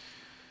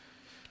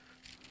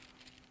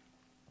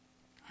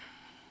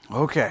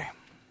 Okay.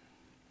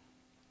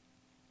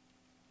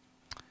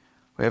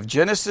 We have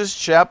Genesis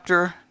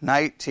chapter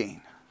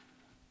 19.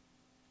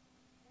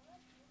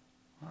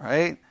 All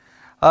right.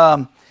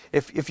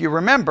 If you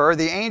remember,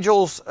 the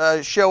angels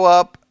show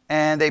up,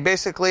 and they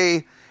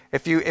basically,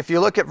 if you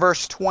look at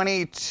verse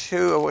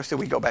 22, or should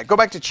we go back? Go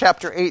back to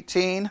chapter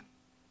 18.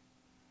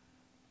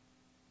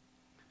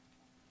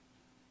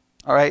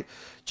 All right.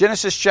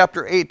 Genesis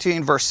chapter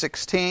 18, verse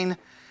 16.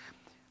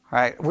 All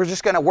right. We're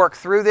just going to work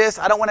through this.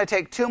 I don't want to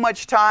take too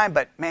much time,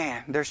 but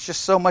man, there's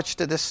just so much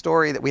to this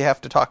story that we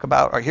have to talk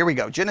about. All right, here we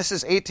go.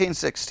 Genesis 18,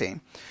 16.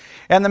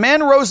 And the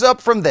men rose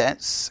up from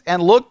thence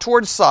and looked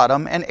toward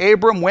Sodom, and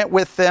Abram went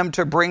with them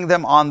to bring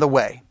them on the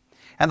way.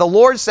 And the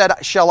Lord said,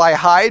 shall I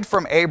hide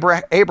from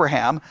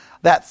Abraham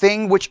that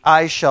thing which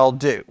I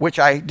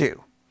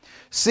do?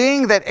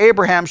 Seeing that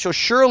Abraham shall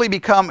surely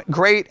become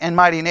great and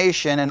mighty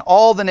nation, and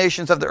all the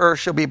nations of the earth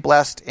shall be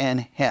blessed in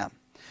him.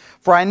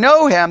 For I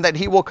know him that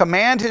he will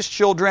command his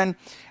children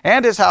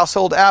and his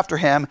household after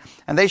him,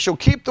 and they shall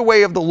keep the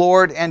way of the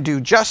Lord and do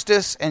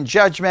justice and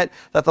judgment,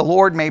 that the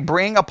Lord may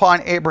bring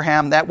upon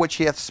Abraham that which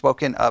he hath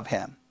spoken of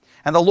him.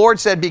 And the Lord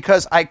said,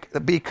 because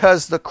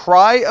the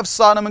cry of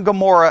Sodom and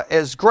Gomorrah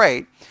is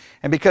great,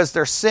 and because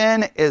their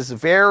sin is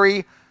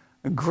very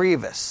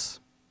grievous,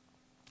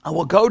 I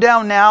will go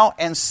down now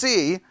and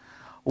see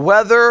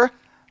whether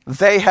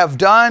they have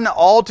done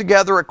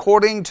altogether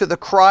according to the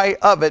cry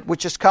of it,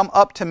 which has come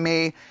up to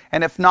me,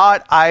 and if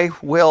not, I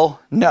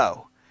will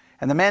know.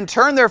 And the men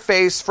turned their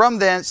face from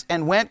thence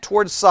and went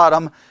toward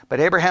Sodom, but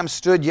Abraham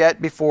stood yet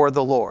before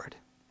the Lord.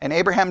 And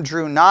Abraham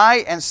drew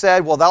nigh and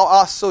said, will thou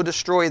also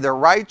destroy the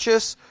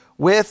righteous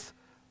with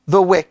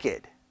the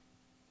wicked?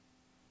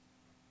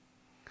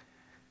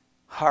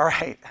 All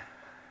right.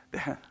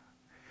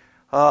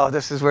 Oh,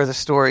 this is where the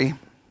story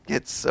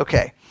gets,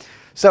 okay.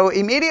 So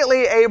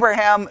immediately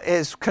Abraham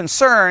is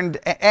concerned,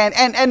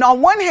 and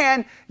on one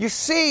hand, you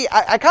see,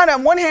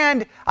 on one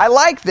hand, I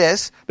like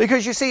this,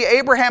 because you see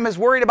Abraham is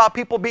worried about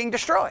people being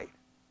destroyed,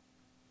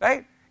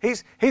 right?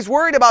 He's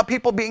worried about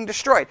people being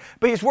destroyed,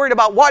 but he's worried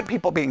about what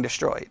people being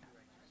destroyed?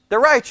 The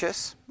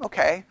righteous,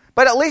 okay,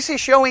 but at least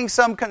he's showing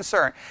some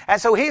concern. And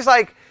so he's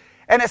like,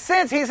 in a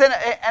sense,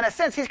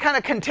 he's kind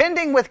of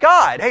contending with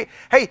God.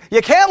 Hey,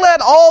 you can't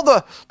let all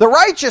the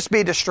righteous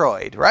be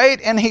destroyed, right?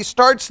 And he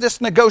starts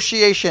this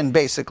negotiation,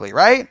 basically,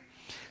 right?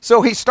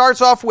 So he starts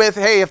off with,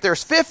 hey, if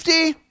there's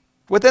 50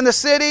 within the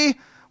city,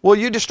 will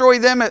you destroy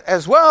them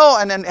as well?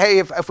 And then, hey,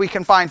 if we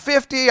can find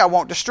 50, I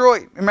won't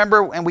destroy.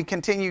 Remember, and we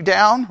continue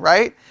down,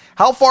 right?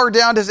 How far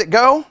down does it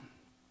go?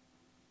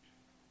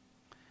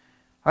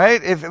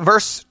 Right? If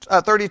verse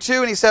 32,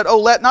 and he said,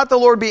 oh, let not the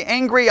Lord be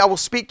angry, I will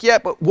speak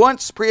yet, but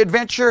once,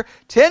 peradventure,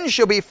 10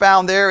 shall be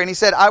found there. And he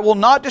said, I will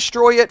not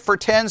destroy it for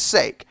 10's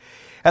sake.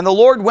 And the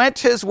Lord went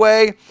his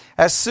way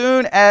as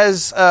soon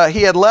as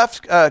he had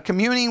left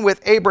communing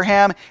with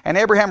Abraham, and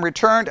Abraham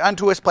returned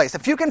unto his place.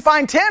 If you can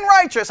find 10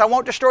 righteous, I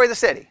won't destroy the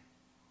city.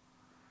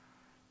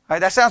 All right,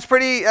 that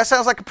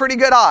sounds like a pretty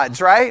good odds,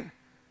 right?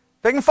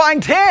 If you can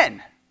find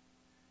 10,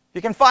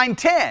 you can find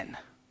 10.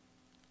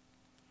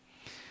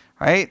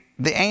 Right?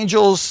 The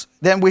angels,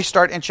 then we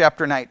start in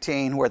chapter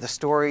 19, where the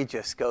story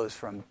just goes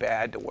from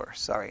bad to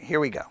worse. All right, here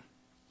we go.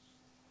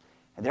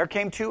 And there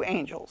came 2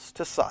 angels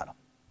to Sodom.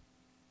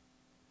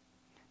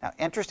 Now,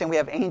 interesting, we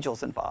have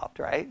angels involved,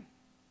 right?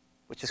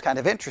 Which is kind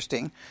of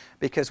interesting,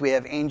 because we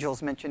have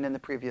angels mentioned in the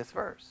previous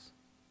verse.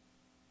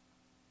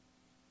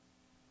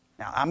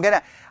 Now, I'm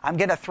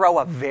gonna throw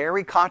a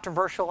very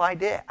controversial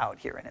idea out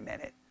here in a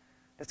minute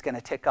that's going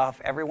to tick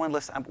off everyone.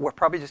 Listen, we're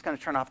probably just going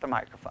to turn off the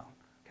microphone.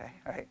 Okay,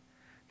 all right.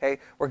 Okay,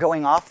 we're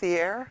going off the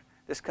air.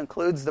 This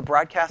concludes the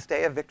broadcast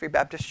day of Victory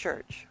Baptist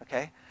Church,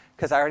 okay?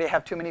 Because I already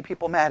have too many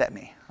people mad at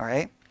me, all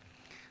right?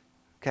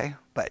 Okay,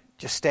 but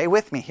just stay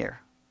with me here.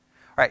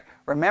 All right,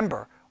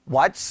 remember,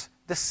 what's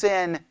the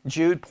sin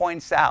Jude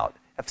points out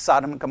of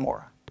Sodom and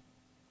Gomorrah?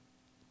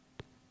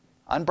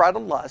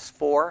 Unbridled lust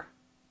for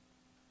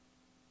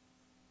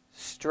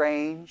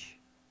strange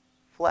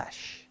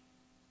flesh.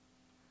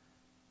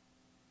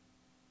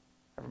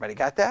 Everybody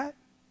got that?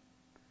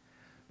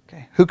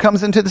 Okay. Who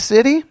comes into the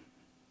city?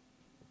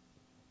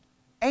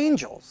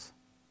 Angels.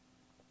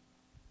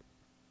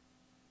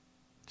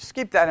 Just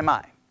keep that in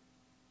mind.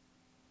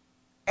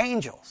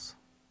 Angels.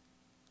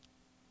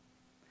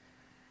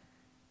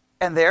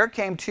 And there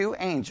came 2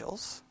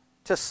 angels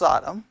to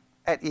Sodom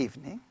at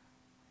evening,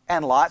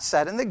 and Lot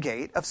sat in the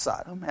gate of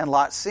Sodom, and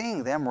Lot,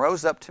 seeing them,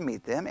 rose up to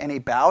meet them, and he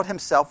bowed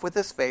himself with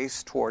his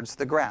face towards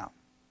the ground.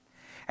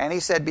 And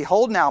he said,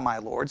 behold now, my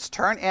lords,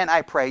 turn in,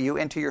 I pray you,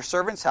 into your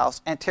servant's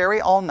house, and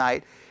tarry all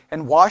night,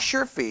 and wash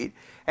your feet,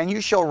 and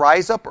you shall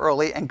rise up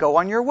early and go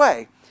on your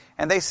way.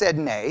 And they said,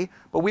 nay,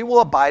 but we will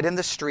abide in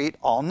the street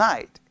all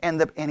night.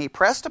 And he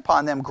pressed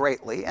upon them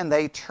greatly, and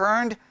they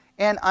turned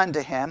in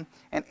unto him,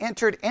 and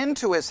entered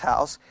into his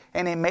house,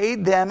 and he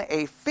made them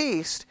a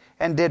feast,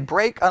 and did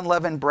break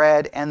unleavened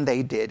bread, and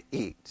they did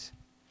eat.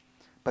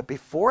 But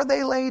before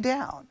they lay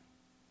down,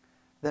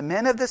 the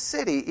men of the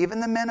city,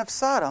 even the men of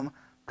Sodom,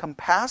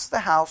 compassed the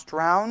house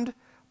round,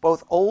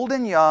 both old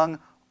and young,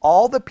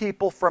 all the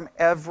people from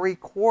every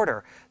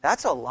quarter.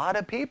 That's a lot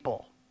of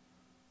people.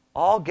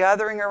 all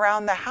gathering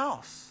around the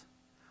house.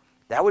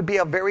 That would be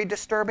a very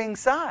disturbing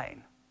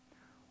sign.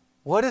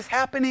 What is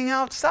happening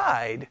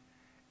outside?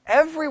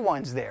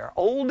 Everyone's there,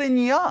 old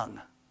and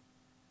young.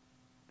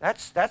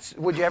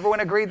 Would everyone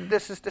agree that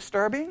this is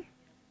disturbing?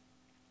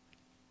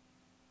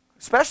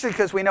 Especially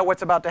because we know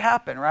what's about to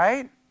happen,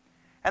 right?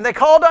 And they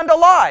called unto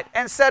Lot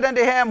and said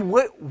unto him,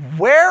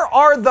 where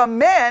are the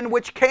men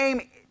which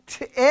came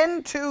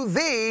into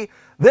thee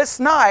this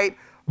night?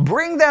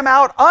 Bring them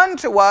out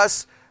unto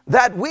us,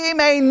 that we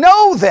may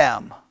know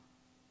them.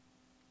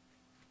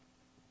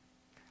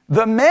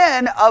 The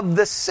men of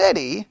the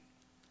city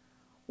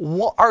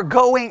are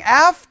going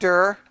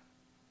after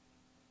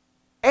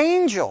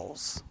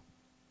angels.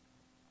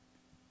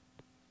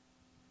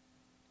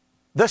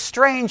 The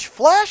strange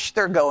flesh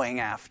they're going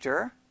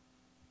after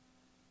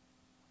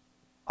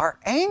are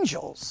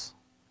angels.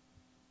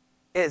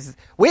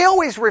 We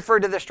always refer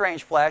to the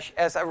strange flesh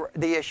as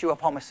the issue of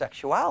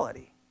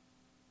homosexuality.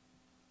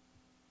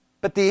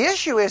 But the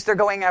issue is they're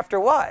going after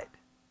what?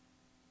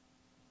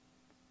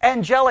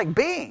 Angelic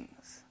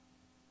beings.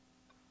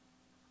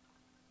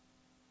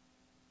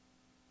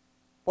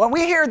 When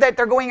we hear that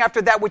they're going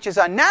after that which is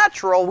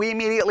unnatural, we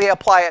immediately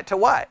apply it to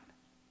what?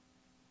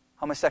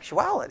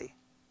 Homosexuality.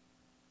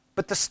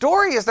 But the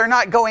story is they're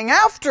not going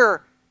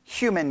after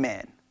human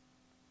men.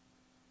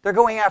 They're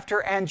going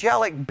after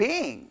angelic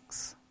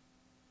beings.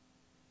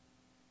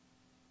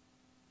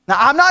 Now,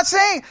 I'm not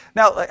saying,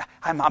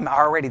 I'm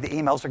already, the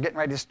emails are getting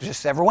ready.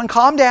 Just everyone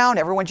calm down.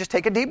 Everyone just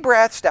take a deep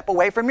breath. Step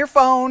away from your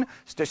phone.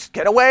 Just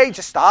get away.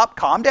 Just stop.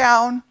 Calm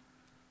down.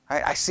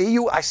 Right? I see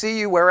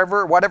you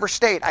wherever, whatever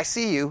state. I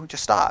see you.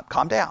 Just stop.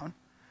 Calm down.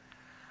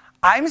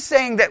 I'm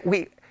saying that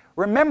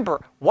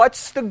remember,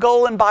 what's the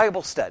goal in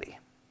Bible study?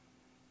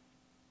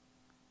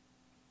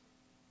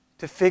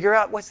 To figure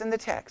out what's in the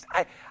text.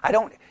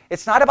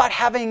 It's not about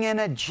having an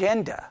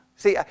agenda.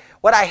 See,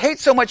 what I hate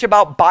so much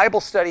about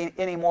Bible study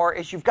anymore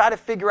is you've got to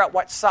figure out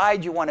what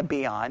side you want to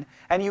be on,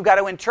 and you've got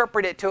to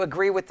interpret it to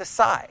agree with the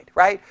side,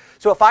 right?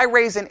 So if I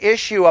raise an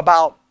issue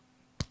about,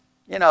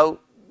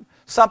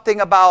 something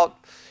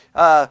about,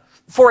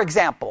 for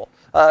example,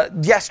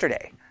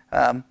 yesterday,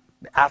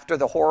 after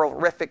the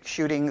horrific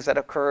shootings that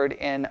occurred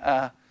in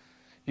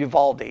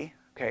Uvalde,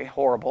 okay,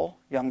 horrible,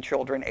 young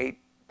children,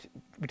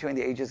 between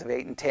the ages of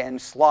 8 and 10,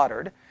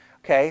 slaughtered,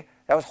 okay,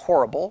 that was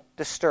horrible,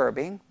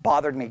 disturbing,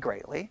 bothered me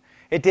greatly.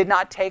 It did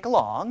not take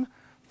long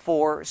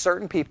for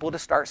certain people to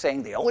start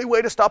saying the only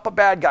way to stop a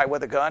bad guy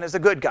with a gun is a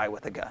good guy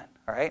with a gun.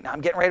 All right? Now,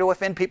 I'm getting ready to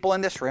offend people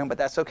in this room, but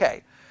that's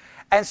okay.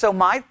 And so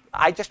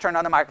I just turned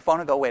on the microphone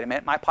and go, wait a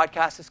minute, my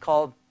podcast is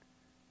called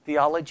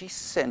Theology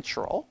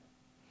Central,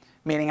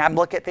 meaning I'm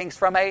looking at things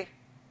from a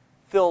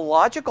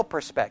theological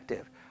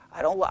perspective.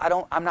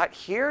 I'm not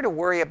here to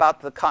worry about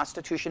the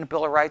Constitution,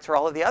 Bill of Rights, or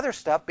all of the other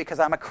stuff because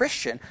I'm a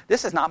Christian.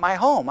 This is not my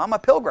home. I'm a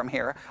pilgrim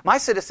here. My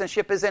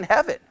citizenship is in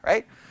heaven,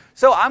 right?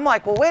 So I'm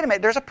like, well, wait a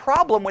minute. There's a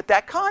problem with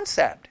that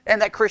concept, and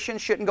that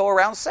Christians shouldn't go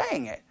around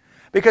saying it.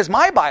 Because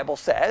my Bible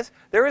says,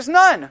 there is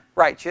none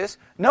righteous,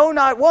 no,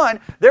 not one.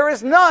 There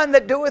is none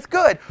that doeth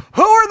good.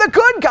 Who are the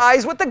good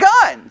guys with the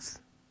guns?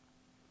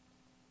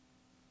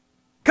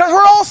 Because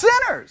we're all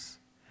sinners.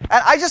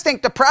 And I just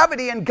think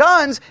depravity and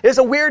guns is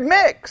a weird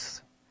mix.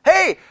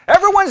 Hey,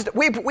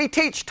 we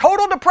teach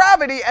total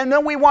depravity, and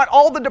then we want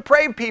all the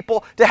depraved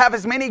people to have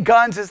as many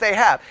guns as they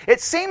have.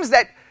 It seems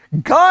that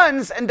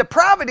guns and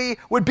depravity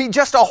would be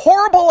just a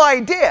horrible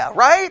idea,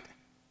 right?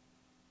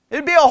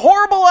 It'd be a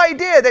horrible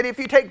idea that if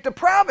you take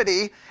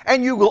depravity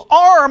and you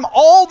arm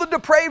all the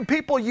depraved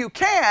people you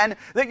can,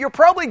 that you're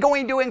probably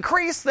going to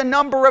increase the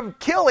number of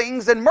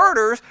killings and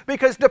murders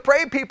because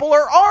depraved people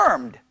are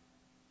armed.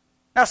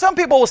 Now, some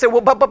people will say, well,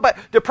 but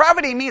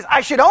depravity means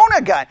I should own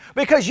a gun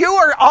because you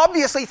are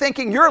obviously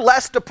thinking you're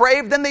less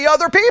depraved than the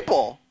other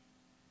people.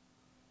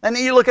 And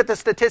then you look at the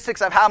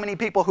statistics of how many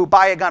people who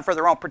buy a gun for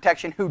their own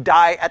protection who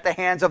die at the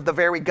hands of the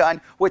very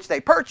gun which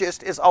they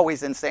purchased is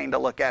always insane to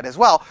look at as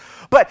well.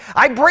 But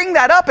I bring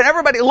that up and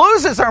everybody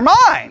loses their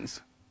minds.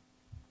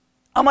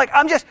 I'm like,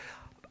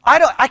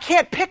 I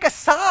can't pick a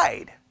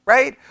side,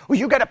 right? Well,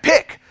 you got to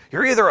pick.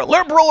 You're either a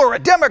liberal or a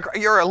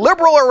Democrat. You're a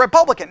liberal or a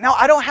Republican. No,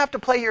 I don't have to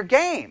play your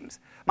games.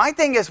 My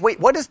thing is, wait,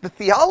 what does the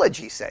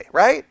theology say,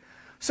 right?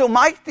 So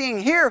my thing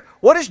here,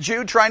 what is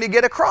Jude trying to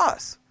get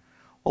across?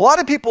 A lot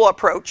of people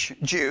approach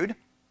Jude,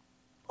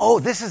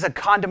 this is a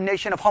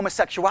condemnation of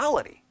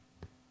homosexuality.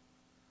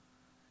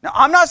 Now,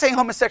 I'm not saying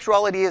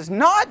homosexuality is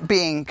not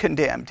being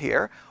condemned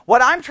here.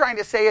 What I'm trying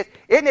to say is,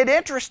 isn't it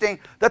interesting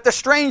that the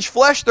strange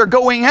flesh they're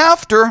going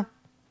after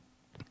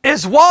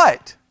is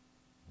what?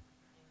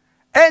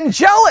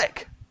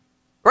 Angelic,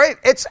 right?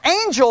 It's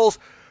angels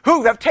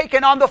who have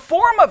taken on the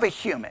form of a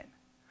human.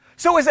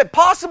 So is it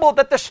possible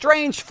that the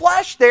strange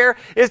flesh there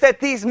is that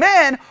these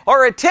men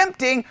are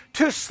attempting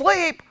to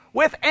sleep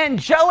with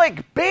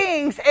angelic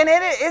beings? And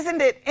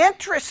isn't it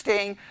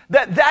interesting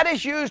that that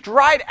is used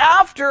right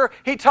after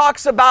he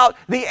talks about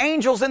the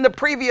angels in the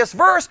previous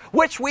verse,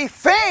 which we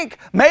think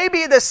may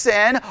be the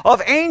sin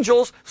of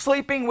angels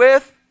sleeping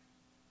with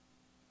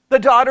the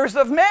daughters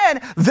of men.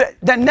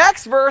 The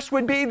next verse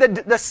would be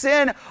the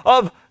sin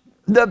of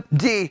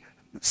the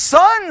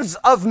sons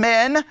of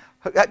men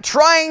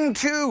trying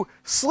to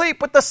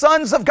sleep with the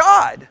sons of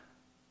God.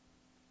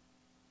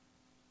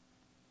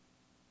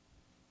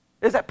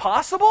 Is that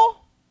possible?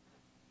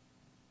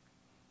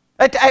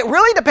 It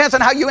really depends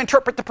on how you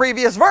interpret the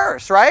previous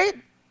verse, right?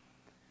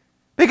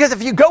 Because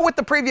if you go with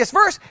the previous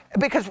verse,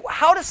 because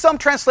how does some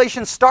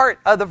translations start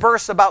the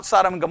verse about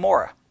Sodom and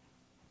Gomorrah?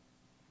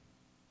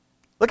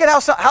 Look at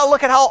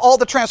how all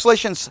the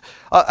translations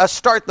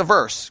start the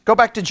verse. Go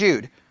back to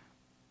Jude.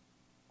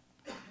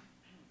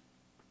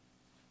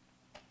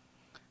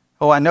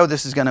 Oh, I know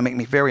this is going to make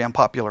me very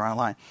unpopular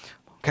online.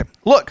 Okay,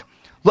 look,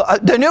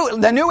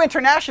 the New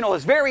International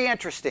is very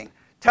interesting.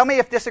 Tell me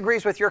if this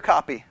agrees with your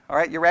copy. All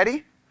right, you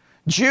ready?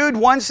 Jude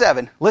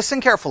 1:7.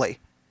 Listen carefully.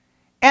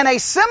 In a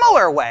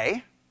similar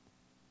way,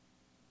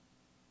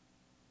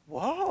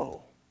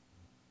 whoa.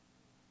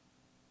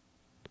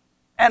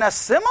 In a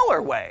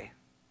similar way.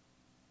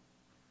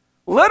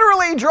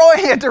 Literally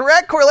drawing a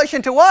direct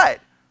correlation to what?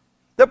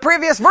 The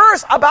previous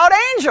verse about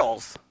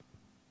angels.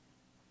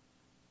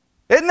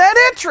 Isn't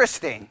that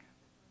interesting?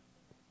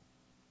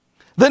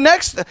 The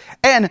next,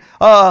 and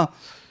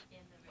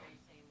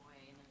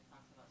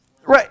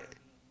right,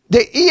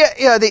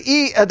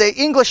 the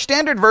English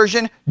Standard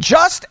Version,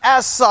 just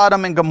as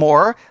Sodom and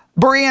Gomorrah,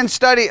 Berean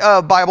Study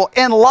Bible,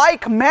 in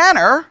like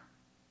manner.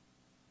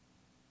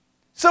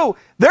 So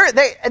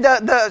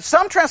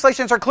some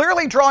translations are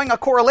clearly drawing a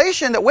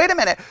correlation that, wait a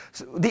minute,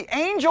 the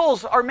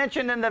angels are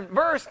mentioned in the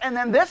verse, and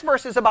then this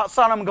verse is about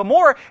Sodom and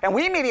Gomorrah, and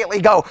we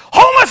immediately go,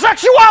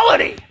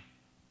 homosexuality!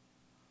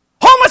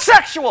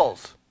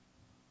 Homosexuals!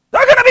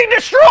 They're going to be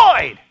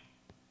destroyed!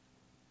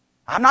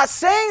 I'm not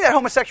saying that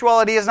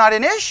homosexuality is not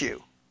an issue.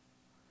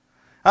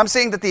 I'm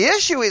saying that the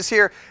issue is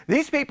here,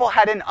 these people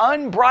had an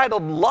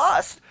unbridled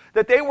lust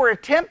that they were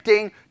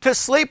attempting to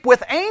sleep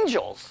with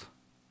angels.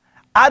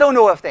 I don't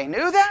know if they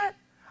knew that.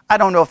 I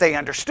don't know if they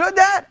understood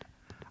that.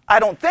 I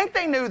don't think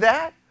they knew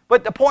that.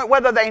 But the point,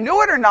 whether they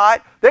knew it or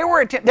not, they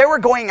were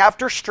going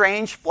after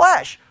strange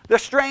flesh. The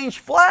strange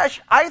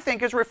flesh, I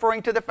think, is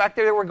referring to the fact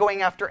that they were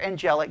going after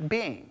angelic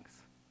beings.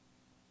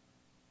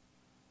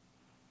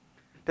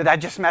 Did I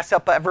just mess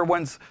up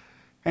everyone's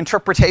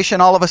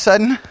interpretation all of a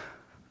sudden?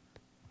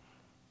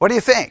 What do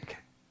you think?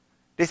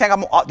 Do you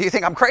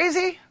think I'm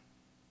crazy?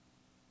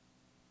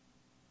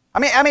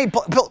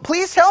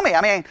 Please tell me.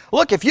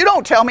 Look, if you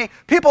don't tell me,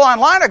 people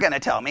online are going to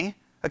tell me.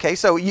 Okay,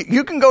 so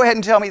you can go ahead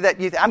and tell me that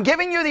I'm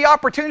giving you the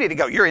opportunity to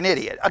go, you're an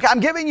idiot. Okay,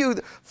 I'm giving you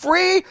the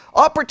free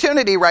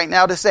opportunity right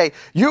now to say,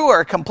 you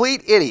are a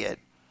complete idiot.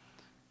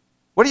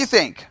 What do you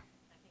think?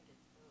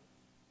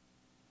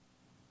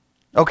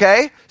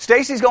 Okay,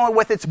 Stacy's going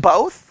with it's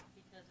both.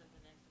 Because of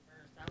the next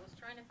verse. I was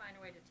trying to find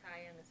a way to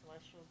tie in the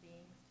celestial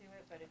beings to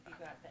it, but if you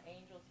got the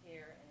angels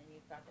here and then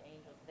you've got the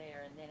angels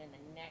there, and then in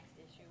the next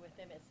issue with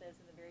them, it says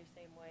in the very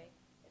same way,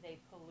 they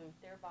pollute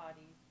their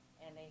bodies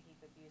and they heap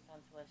abuse on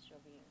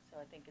celestial beings.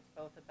 So I think it's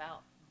both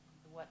about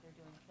what they're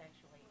doing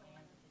sexually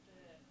and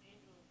the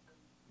angels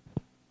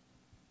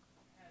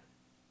have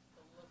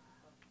the look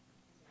of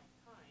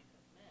mankind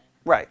of men.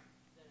 Right.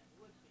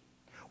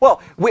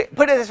 Well,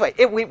 put it this way.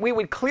 We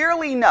would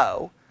clearly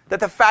know that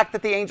the fact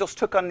that the angels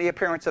took on the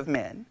appearance of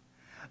men,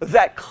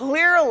 that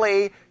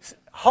clearly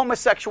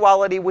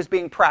homosexuality was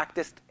being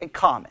practiced in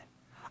common.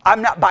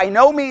 I'm not, by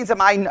no means am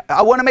I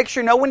want to make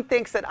sure no one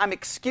thinks that I'm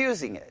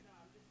excusing it.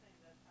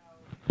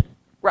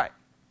 Right.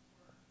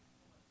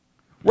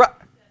 Right.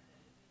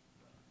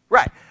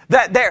 Right.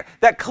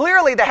 That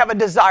clearly they have a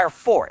desire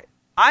for it.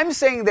 I'm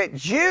saying that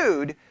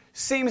Jude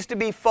seems to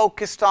be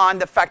focused on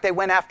the fact they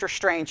went after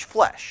strange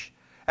flesh.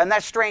 And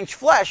that strange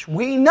flesh,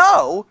 we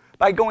know,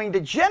 by going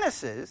to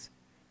Genesis,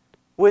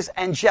 was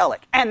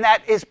angelic. And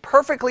that is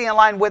perfectly in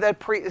line with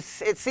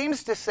it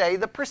seems to say,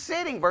 the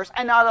preceding verse.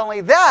 And not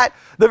only that,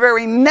 the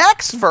very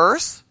next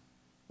verse,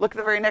 look at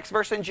the very next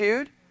verse in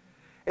Jude.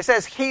 It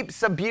says,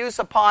 heaps abuse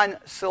upon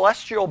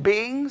celestial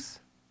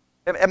beings.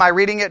 Am I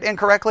reading it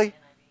incorrectly?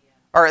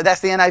 Or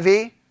that's the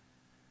NIV?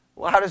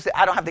 Well,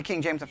 I don't have the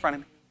King James in front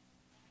of me.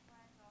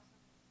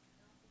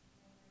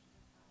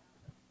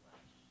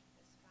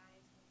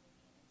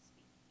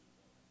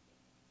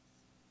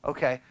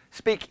 Okay.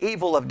 Speak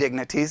evil of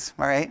dignities,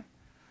 all right?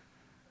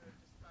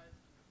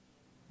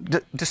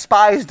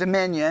 Despise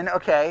dominion,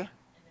 okay.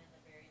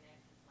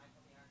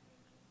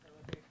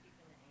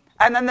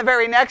 And then the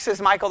very next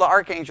is Michael the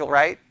Archangel,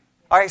 right?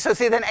 All right, so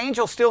see, then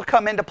angels still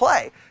come into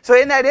play. So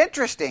isn't that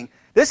interesting?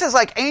 This is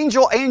like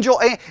angel.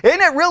 Isn't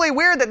it really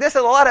weird that this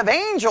is a lot of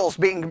angels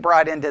being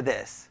brought into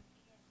this?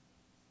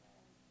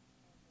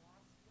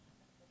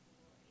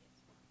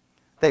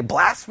 They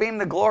blaspheme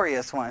the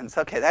glorious ones.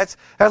 Okay, there's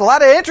a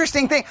lot of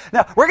interesting things.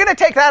 Now, we're going to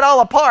take that all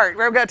apart.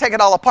 We're going to take it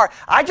all apart.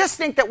 I just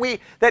think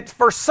that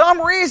for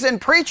some reason,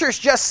 preachers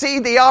just see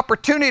the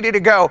opportunity to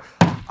go,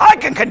 I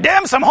can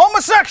condemn some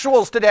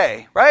homosexuals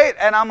today, right?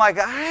 And I'm like,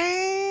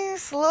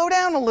 slow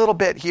down a little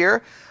bit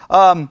here.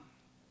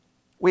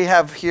 We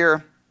have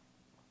here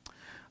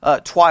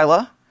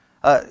Twyla.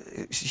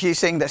 she's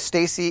saying that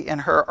Stacy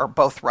and her are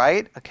both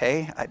right.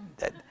 Okay,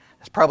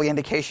 that's probably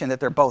indication that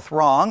they're both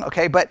wrong.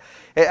 Okay, but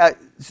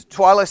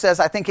Twyla says,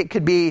 I think it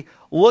could be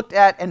looked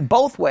at in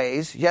both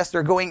ways. Yes,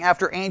 they're going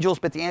after angels,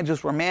 but the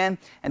angels were men.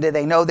 And did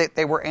they know that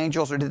they were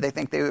angels, or did they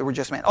think they were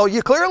just men? Oh,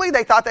 clearly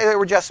they thought they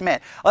were just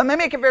men. Let me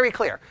make it very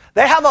clear.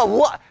 They have a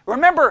lot.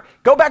 Remember,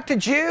 go back to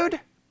Jude.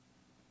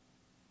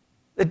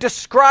 It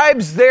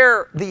describes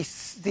the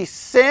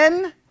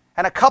sin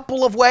in a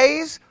couple of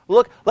ways.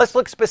 Let's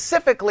look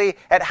specifically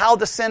at how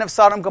the sin of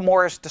Sodom and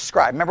Gomorrah is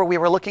described. Remember, we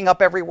were looking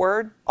up every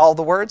word, all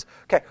the words?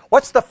 Okay,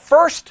 what's the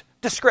first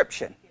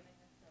description?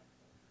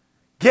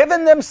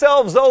 Given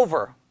themselves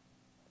over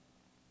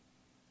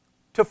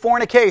to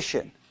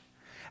fornication.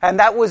 And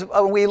that was,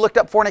 when we looked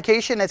up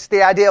fornication, it's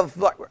the idea of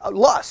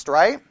lust,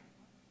 right?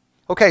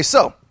 Okay,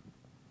 so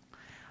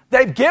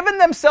they've given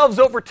themselves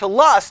over to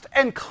lust,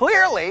 and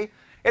clearly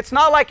it's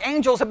not like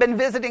angels have been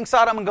visiting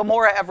Sodom and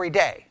Gomorrah every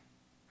day.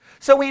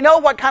 So we know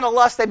what kind of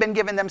lust they've been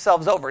giving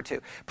themselves over to.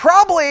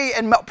 Probably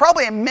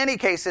in many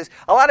cases,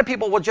 a lot of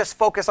people will just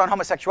focus on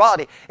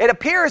homosexuality. It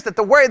appears that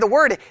the way the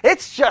word,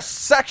 it's just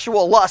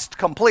sexual lust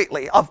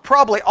completely, of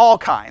probably all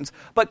kinds.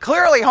 But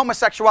clearly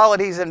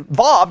homosexuality is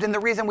involved, and the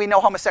reason we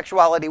know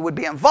homosexuality would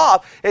be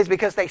involved is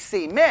because they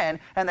see men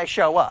and they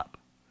show up.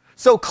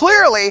 So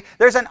clearly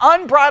there's an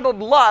unbridled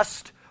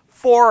lust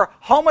for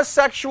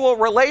homosexual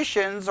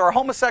relations or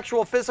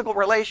homosexual physical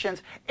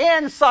relations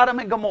in Sodom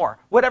and Gomorrah.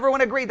 Would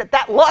everyone agree that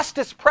that lust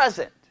is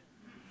present?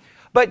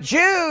 But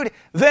Jude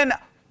then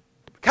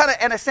kind of,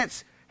 in a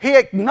sense, he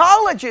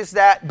acknowledges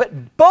that,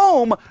 but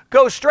boom,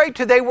 goes straight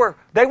to they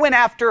went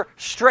after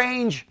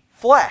strange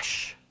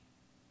flesh.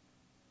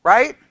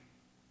 Right?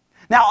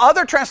 Now,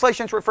 other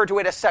translations refer to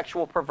it as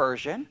sexual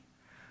perversion.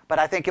 But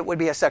I think it would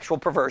be a sexual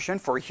perversion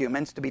for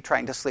humans to be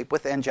trying to sleep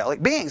with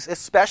angelic beings,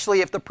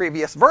 especially if the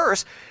previous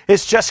verse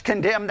is just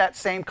condemned that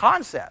same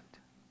concept.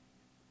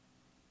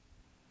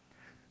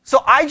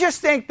 So I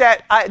just think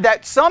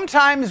that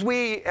sometimes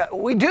we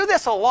do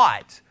this a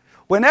lot.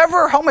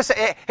 Whenever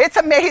it's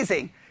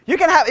amazing. You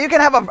can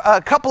have a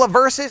couple of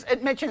verses.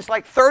 It mentions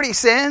like 30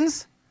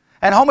 sins,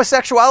 and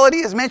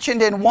homosexuality is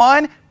mentioned in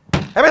one.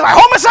 Everybody's like,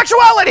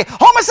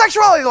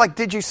 homosexuality. Like,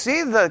 did you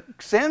see the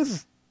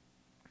sins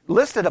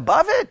listed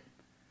above it?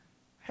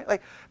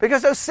 Like,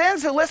 because those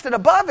sins are listed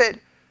above it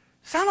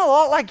sound a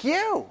lot like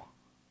you.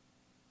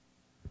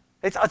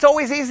 It's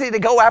always easy to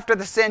go after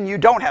the sin you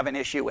don't have an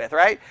issue with,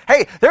 right?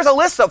 Hey, there's a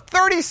list of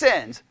 30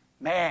 sins.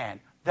 Man,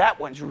 that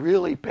one's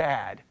really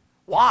bad.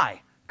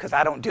 Why? Because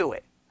I don't do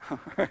it.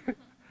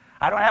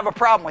 I don't have a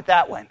problem with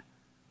that one.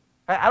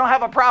 I don't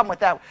have a problem with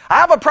that one. I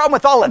have a problem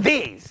with all of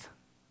these.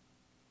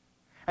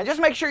 And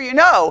just make sure you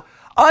know,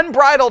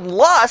 unbridled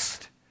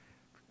lust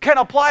can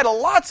apply to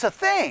lots of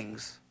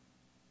things.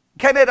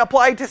 Can it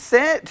apply to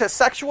sin, to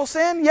sexual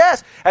sin?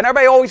 Yes. And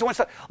everybody always wants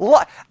to.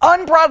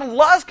 Unbridled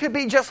lust could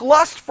be just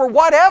lust for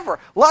whatever.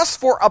 Lust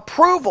for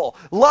approval.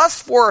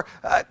 Lust for,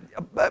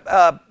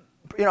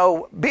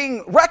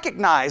 being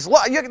recognized.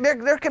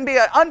 There can be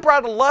an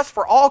unbridled lust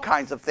for all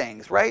kinds of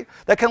things, right?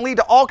 That can lead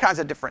to all kinds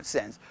of different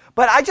sins.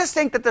 But I just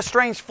think that the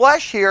strange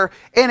flesh here,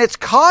 in its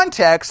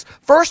context,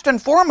 first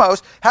and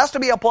foremost, has to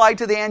be applied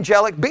to the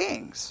angelic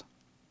beings.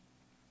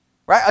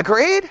 Right?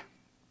 Agreed?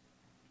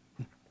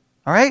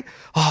 All right?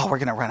 Oh, we're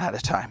going to run out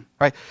of time.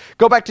 All right?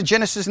 Go back to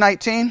Genesis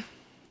 19.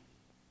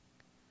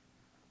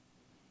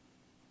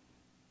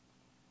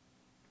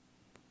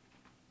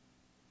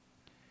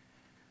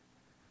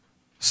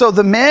 So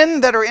the men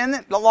that are in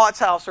the Lot's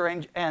house are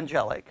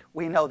angelic.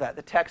 We know that.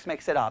 The text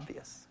makes it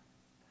obvious.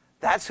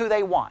 That's who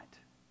they want.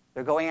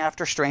 They're going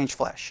after strange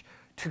flesh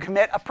to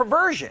commit a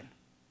perversion.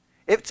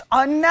 It's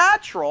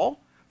unnatural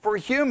for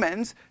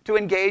humans to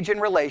engage in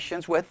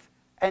relations with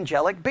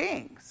angelic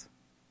beings.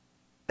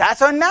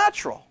 That's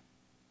unnatural.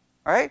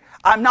 All right?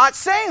 I'm not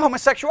saying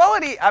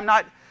homosexuality, I'm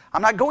not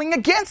going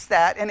against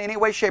that in any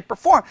way, shape, or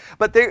form.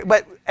 But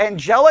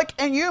angelic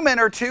and human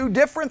are two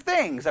different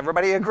things.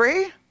 Everybody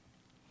agree?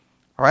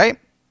 All right?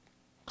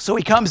 So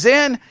he comes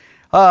in,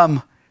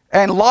 and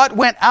Lot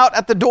went out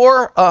at the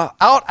door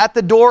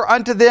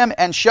unto them,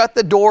 and shut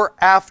the door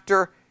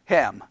after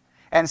him,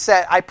 and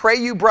said, I pray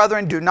you,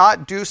 brethren, do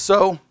not do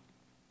so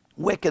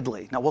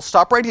wickedly. Now we'll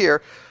stop right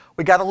here.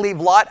 We got to leave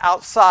Lot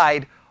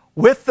outside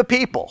with the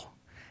people.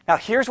 Now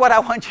here's what I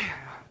want you.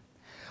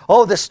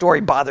 Oh, this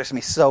story bothers me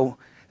so.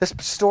 This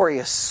story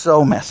is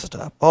so messed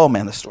up. Oh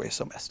man, this story is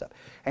so messed up.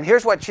 And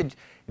here's what should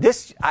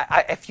this.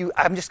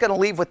 I'm just going to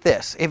leave with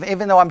this,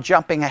 even though I'm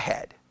jumping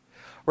ahead.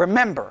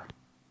 Remember,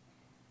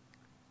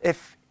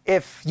 if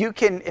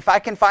I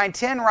can find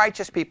 10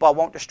 righteous people, I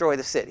won't destroy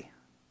the city.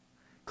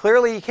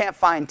 Clearly, you can't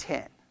find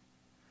 10.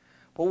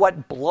 But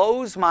what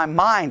blows my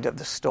mind of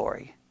the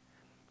story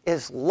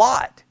is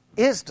Lot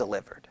is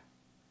delivered.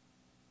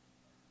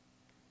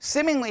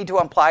 Seemingly to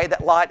imply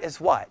that Lot is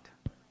what?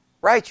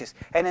 Righteous.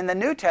 And in the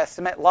New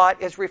Testament,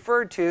 Lot is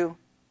referred to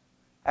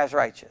as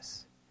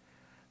righteous.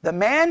 The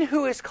man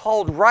who is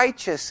called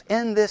righteous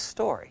in this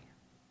story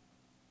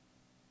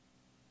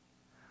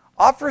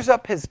offers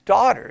up his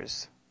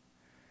daughters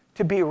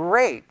to be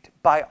raped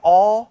by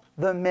all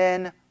the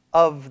men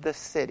of the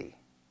city.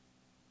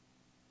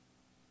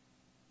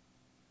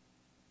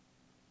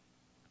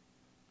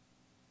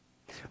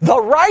 The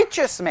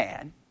righteous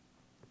man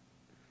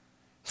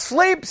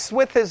sleeps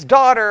with his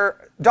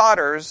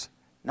daughters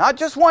not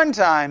just one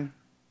time,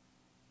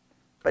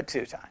 but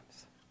 2 times.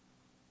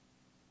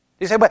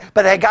 You say, but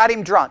they got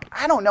him drunk.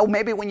 I don't know,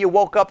 maybe when you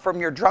woke up from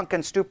your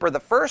drunken stupor the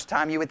first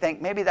time, you would think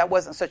maybe that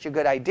wasn't such a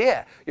good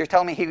idea. You're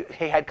telling me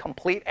he had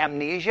complete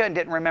amnesia and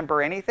didn't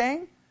remember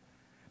anything?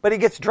 But he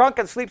gets drunk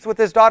and sleeps with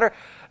his daughter,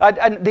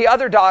 the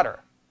other daughter.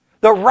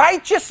 The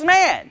righteous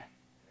man.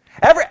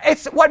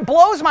 It's what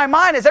blows my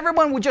mind is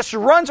everyone who just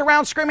runs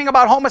around screaming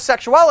about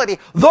homosexuality.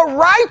 The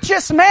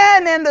righteous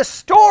man in the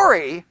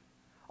story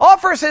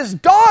offers his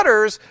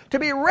daughters to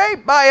be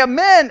raped by all the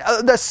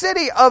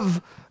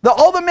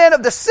men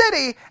of the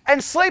city,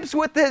 and sleeps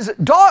with his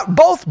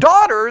both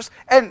daughters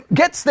and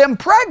gets them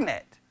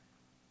pregnant.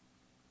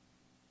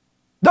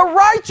 The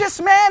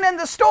righteous man in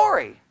the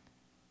story.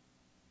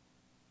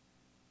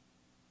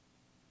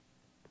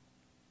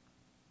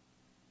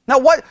 Now,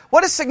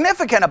 what is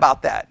significant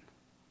about that?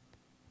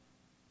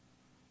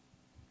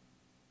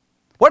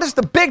 What is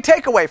the big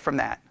takeaway from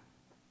that?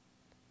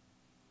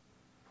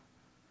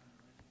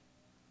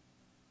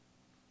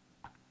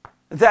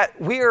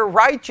 That we are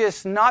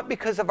righteous not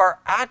because of our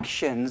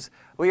actions.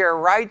 We are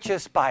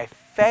righteous by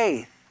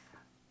faith.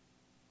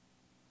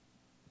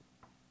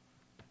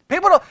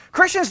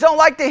 Christians don't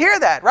like to hear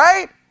that,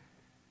 right?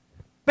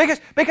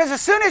 Because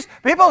as soon as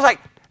people's like,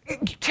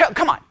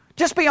 come on,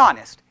 just be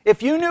honest.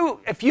 If you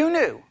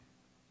knew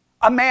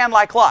a man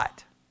like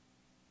Lot,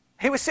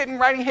 he was sitting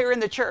right here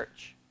in the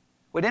church.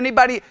 Would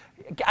anybody,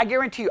 I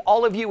guarantee you,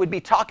 all of you would be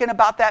talking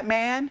about that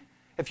man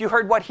if you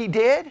heard what he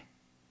did?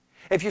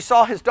 If you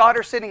saw his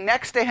daughter sitting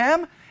next to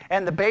him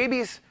and the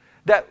babies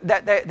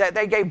that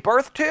they gave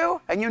birth to,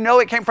 and you know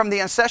it came from the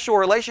incestual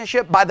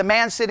relationship by the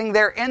man sitting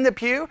there in the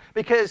pew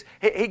because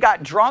he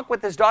got drunk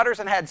with his daughters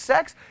and had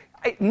sex,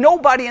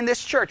 nobody in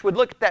this church would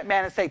look at that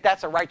man and say,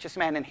 that's a righteous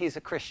man and he's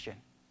a Christian.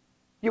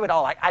 You would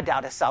all I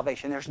doubt his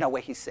salvation. There's no way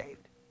he's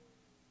saved.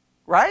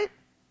 Right?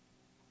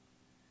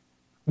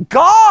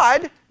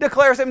 God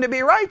declares him to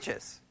be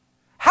righteous.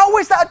 How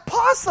is that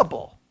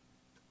possible?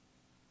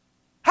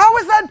 How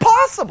is that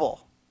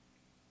possible?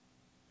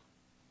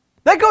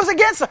 That goes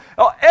against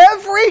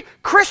every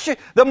Christian.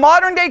 The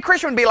modern day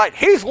Christian would be like,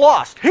 he's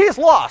lost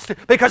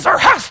because there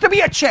has to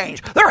be a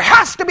change. There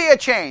has to be a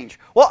change.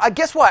 Well,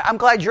 guess what? I'm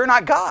glad you're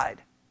not God.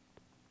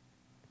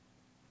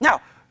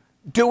 Now,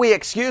 do we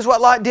excuse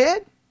what Lot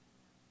did?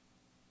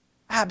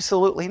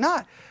 Absolutely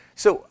not.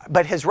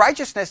 But his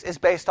righteousness is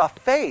based off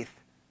faith,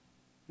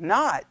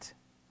 not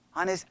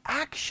on his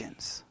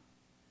actions.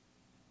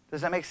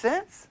 Does that make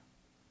sense?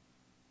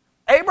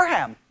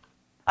 Abraham.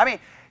 I mean,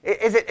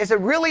 is it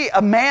really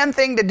a man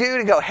thing to do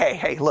to go,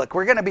 hey, look,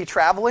 we're going to be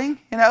traveling,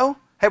 you know?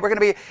 Hey,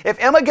 if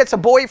Emma gets a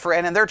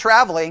boyfriend and they're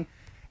traveling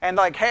and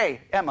like,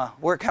 hey, Emma,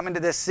 we're coming to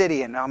this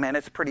city and, oh man,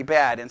 it's pretty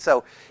bad. And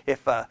so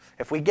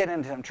if we get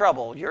into some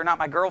trouble, you're not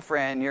my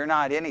girlfriend, you're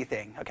not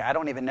anything. Okay, I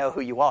don't even know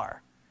who you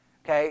are.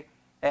 Okay?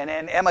 And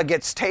then Emma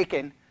gets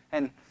taken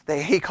and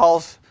he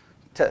calls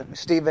to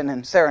Stephen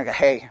and Sarah and go,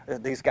 hey,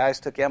 these guys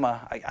took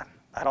Emma.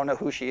 I don't know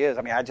who she is.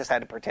 I mean, I just had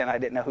to pretend I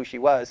didn't know who she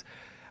was.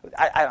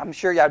 I'm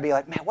sure y'all would be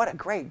like, man, what a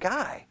great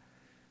guy.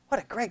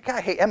 What a great guy.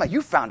 Hey, Emma,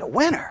 you found a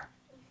winner.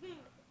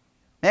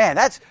 Man,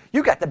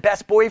 you got the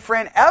best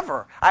boyfriend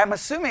ever. I'm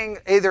assuming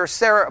either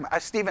Sarah,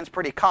 Stephen's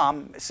pretty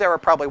calm. Sarah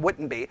probably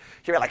wouldn't be.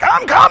 She'd be like,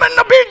 I'm coming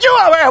to beat you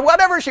up.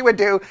 Whatever she would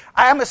do.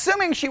 I'm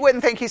assuming she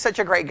wouldn't think he's such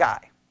a great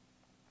guy.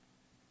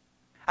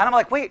 And I'm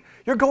like, wait,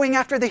 you're going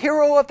after the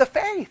hero of the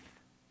faith.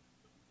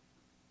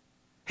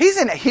 He's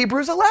in a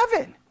Hebrews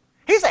 11.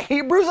 He's a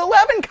Hebrews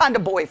 11 kind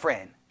of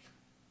boyfriend.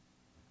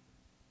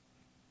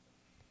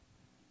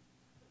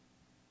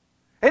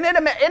 And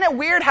isn't it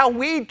weird how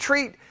we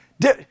treat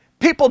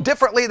people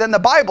differently than the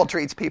Bible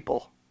treats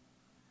people?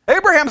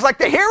 Abraham's like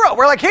the hero.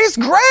 We're like, he's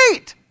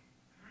great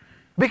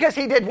because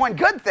he did one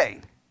good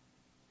thing.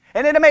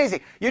 Isn't it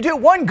amazing? You do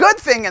one good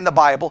thing in the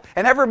Bible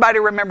and everybody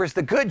remembers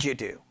the good you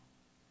do.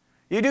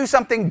 You do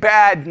something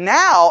bad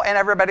now and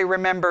everybody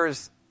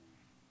remembers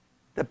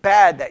the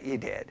bad that you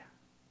did.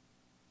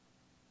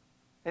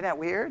 Isn't that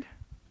weird?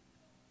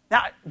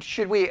 Now,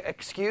 should we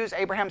excuse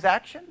Abraham's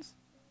actions?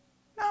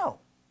 No.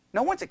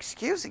 No one's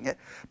excusing it,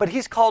 but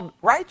he's called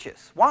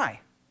righteous.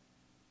 Why?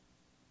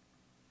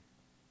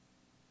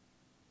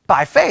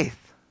 By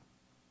faith.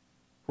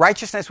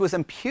 Righteousness was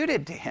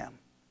imputed to him.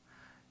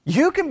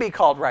 You can be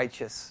called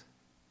righteous,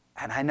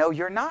 and I know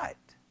you're not.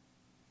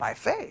 By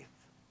faith.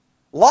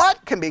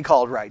 Lot can be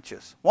called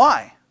righteous.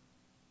 Why?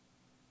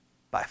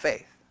 By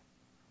faith.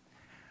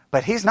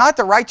 But he's not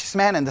the righteous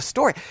man in the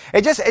story.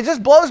 It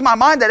just blows my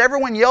mind that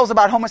everyone yells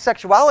about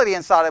homosexuality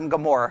in Sodom and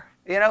Gomorrah.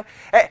 You know,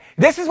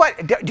 this is what,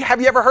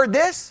 have you ever heard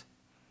this?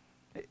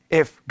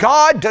 If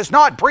God does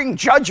not bring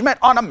judgment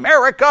on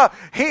America,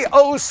 he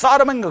owes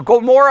Sodom and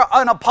Gomorrah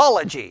an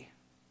apology.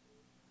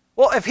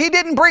 Well, if he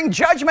didn't bring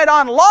judgment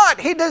on Lot,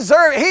 he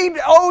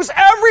owes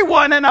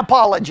everyone an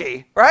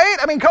apology, right?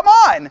 I mean, come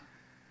on.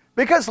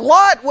 Because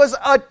Lot was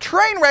a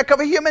train wreck of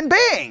a human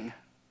being.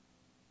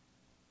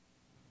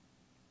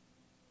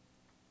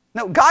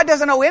 No, God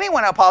doesn't owe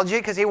anyone an apology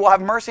because he will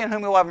have mercy on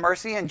whom he will have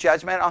mercy and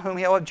judgment on whom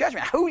he will have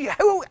judgment.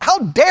 How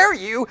dare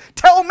you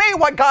tell me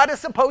what God is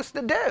supposed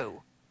to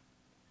do?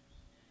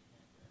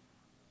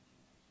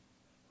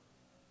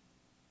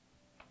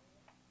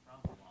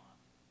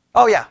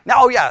 Oh, yeah.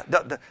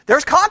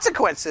 There's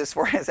consequences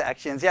for his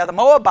actions. Yeah, the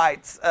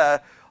Moabites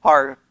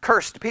are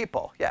cursed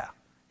people. Yeah,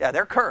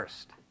 they're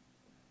cursed.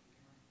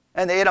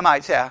 And the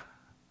Edomites, yeah.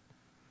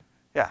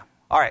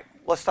 All right,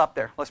 let's stop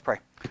there. Let's pray.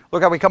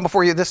 Lord God, we come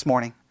before you this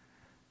morning.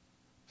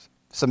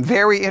 Some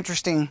very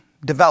interesting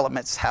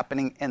developments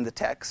happening in the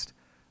text.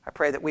 I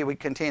pray that we would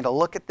continue to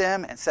look at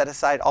them and set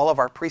aside all of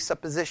our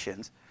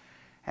presuppositions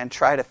and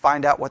try to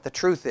find out what the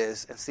truth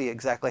is and see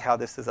exactly how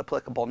this is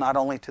applicable, not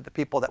only to the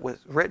people that was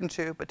written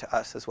to, but to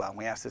us as well. And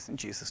we ask this in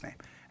Jesus' name.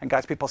 And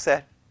God's people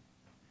said...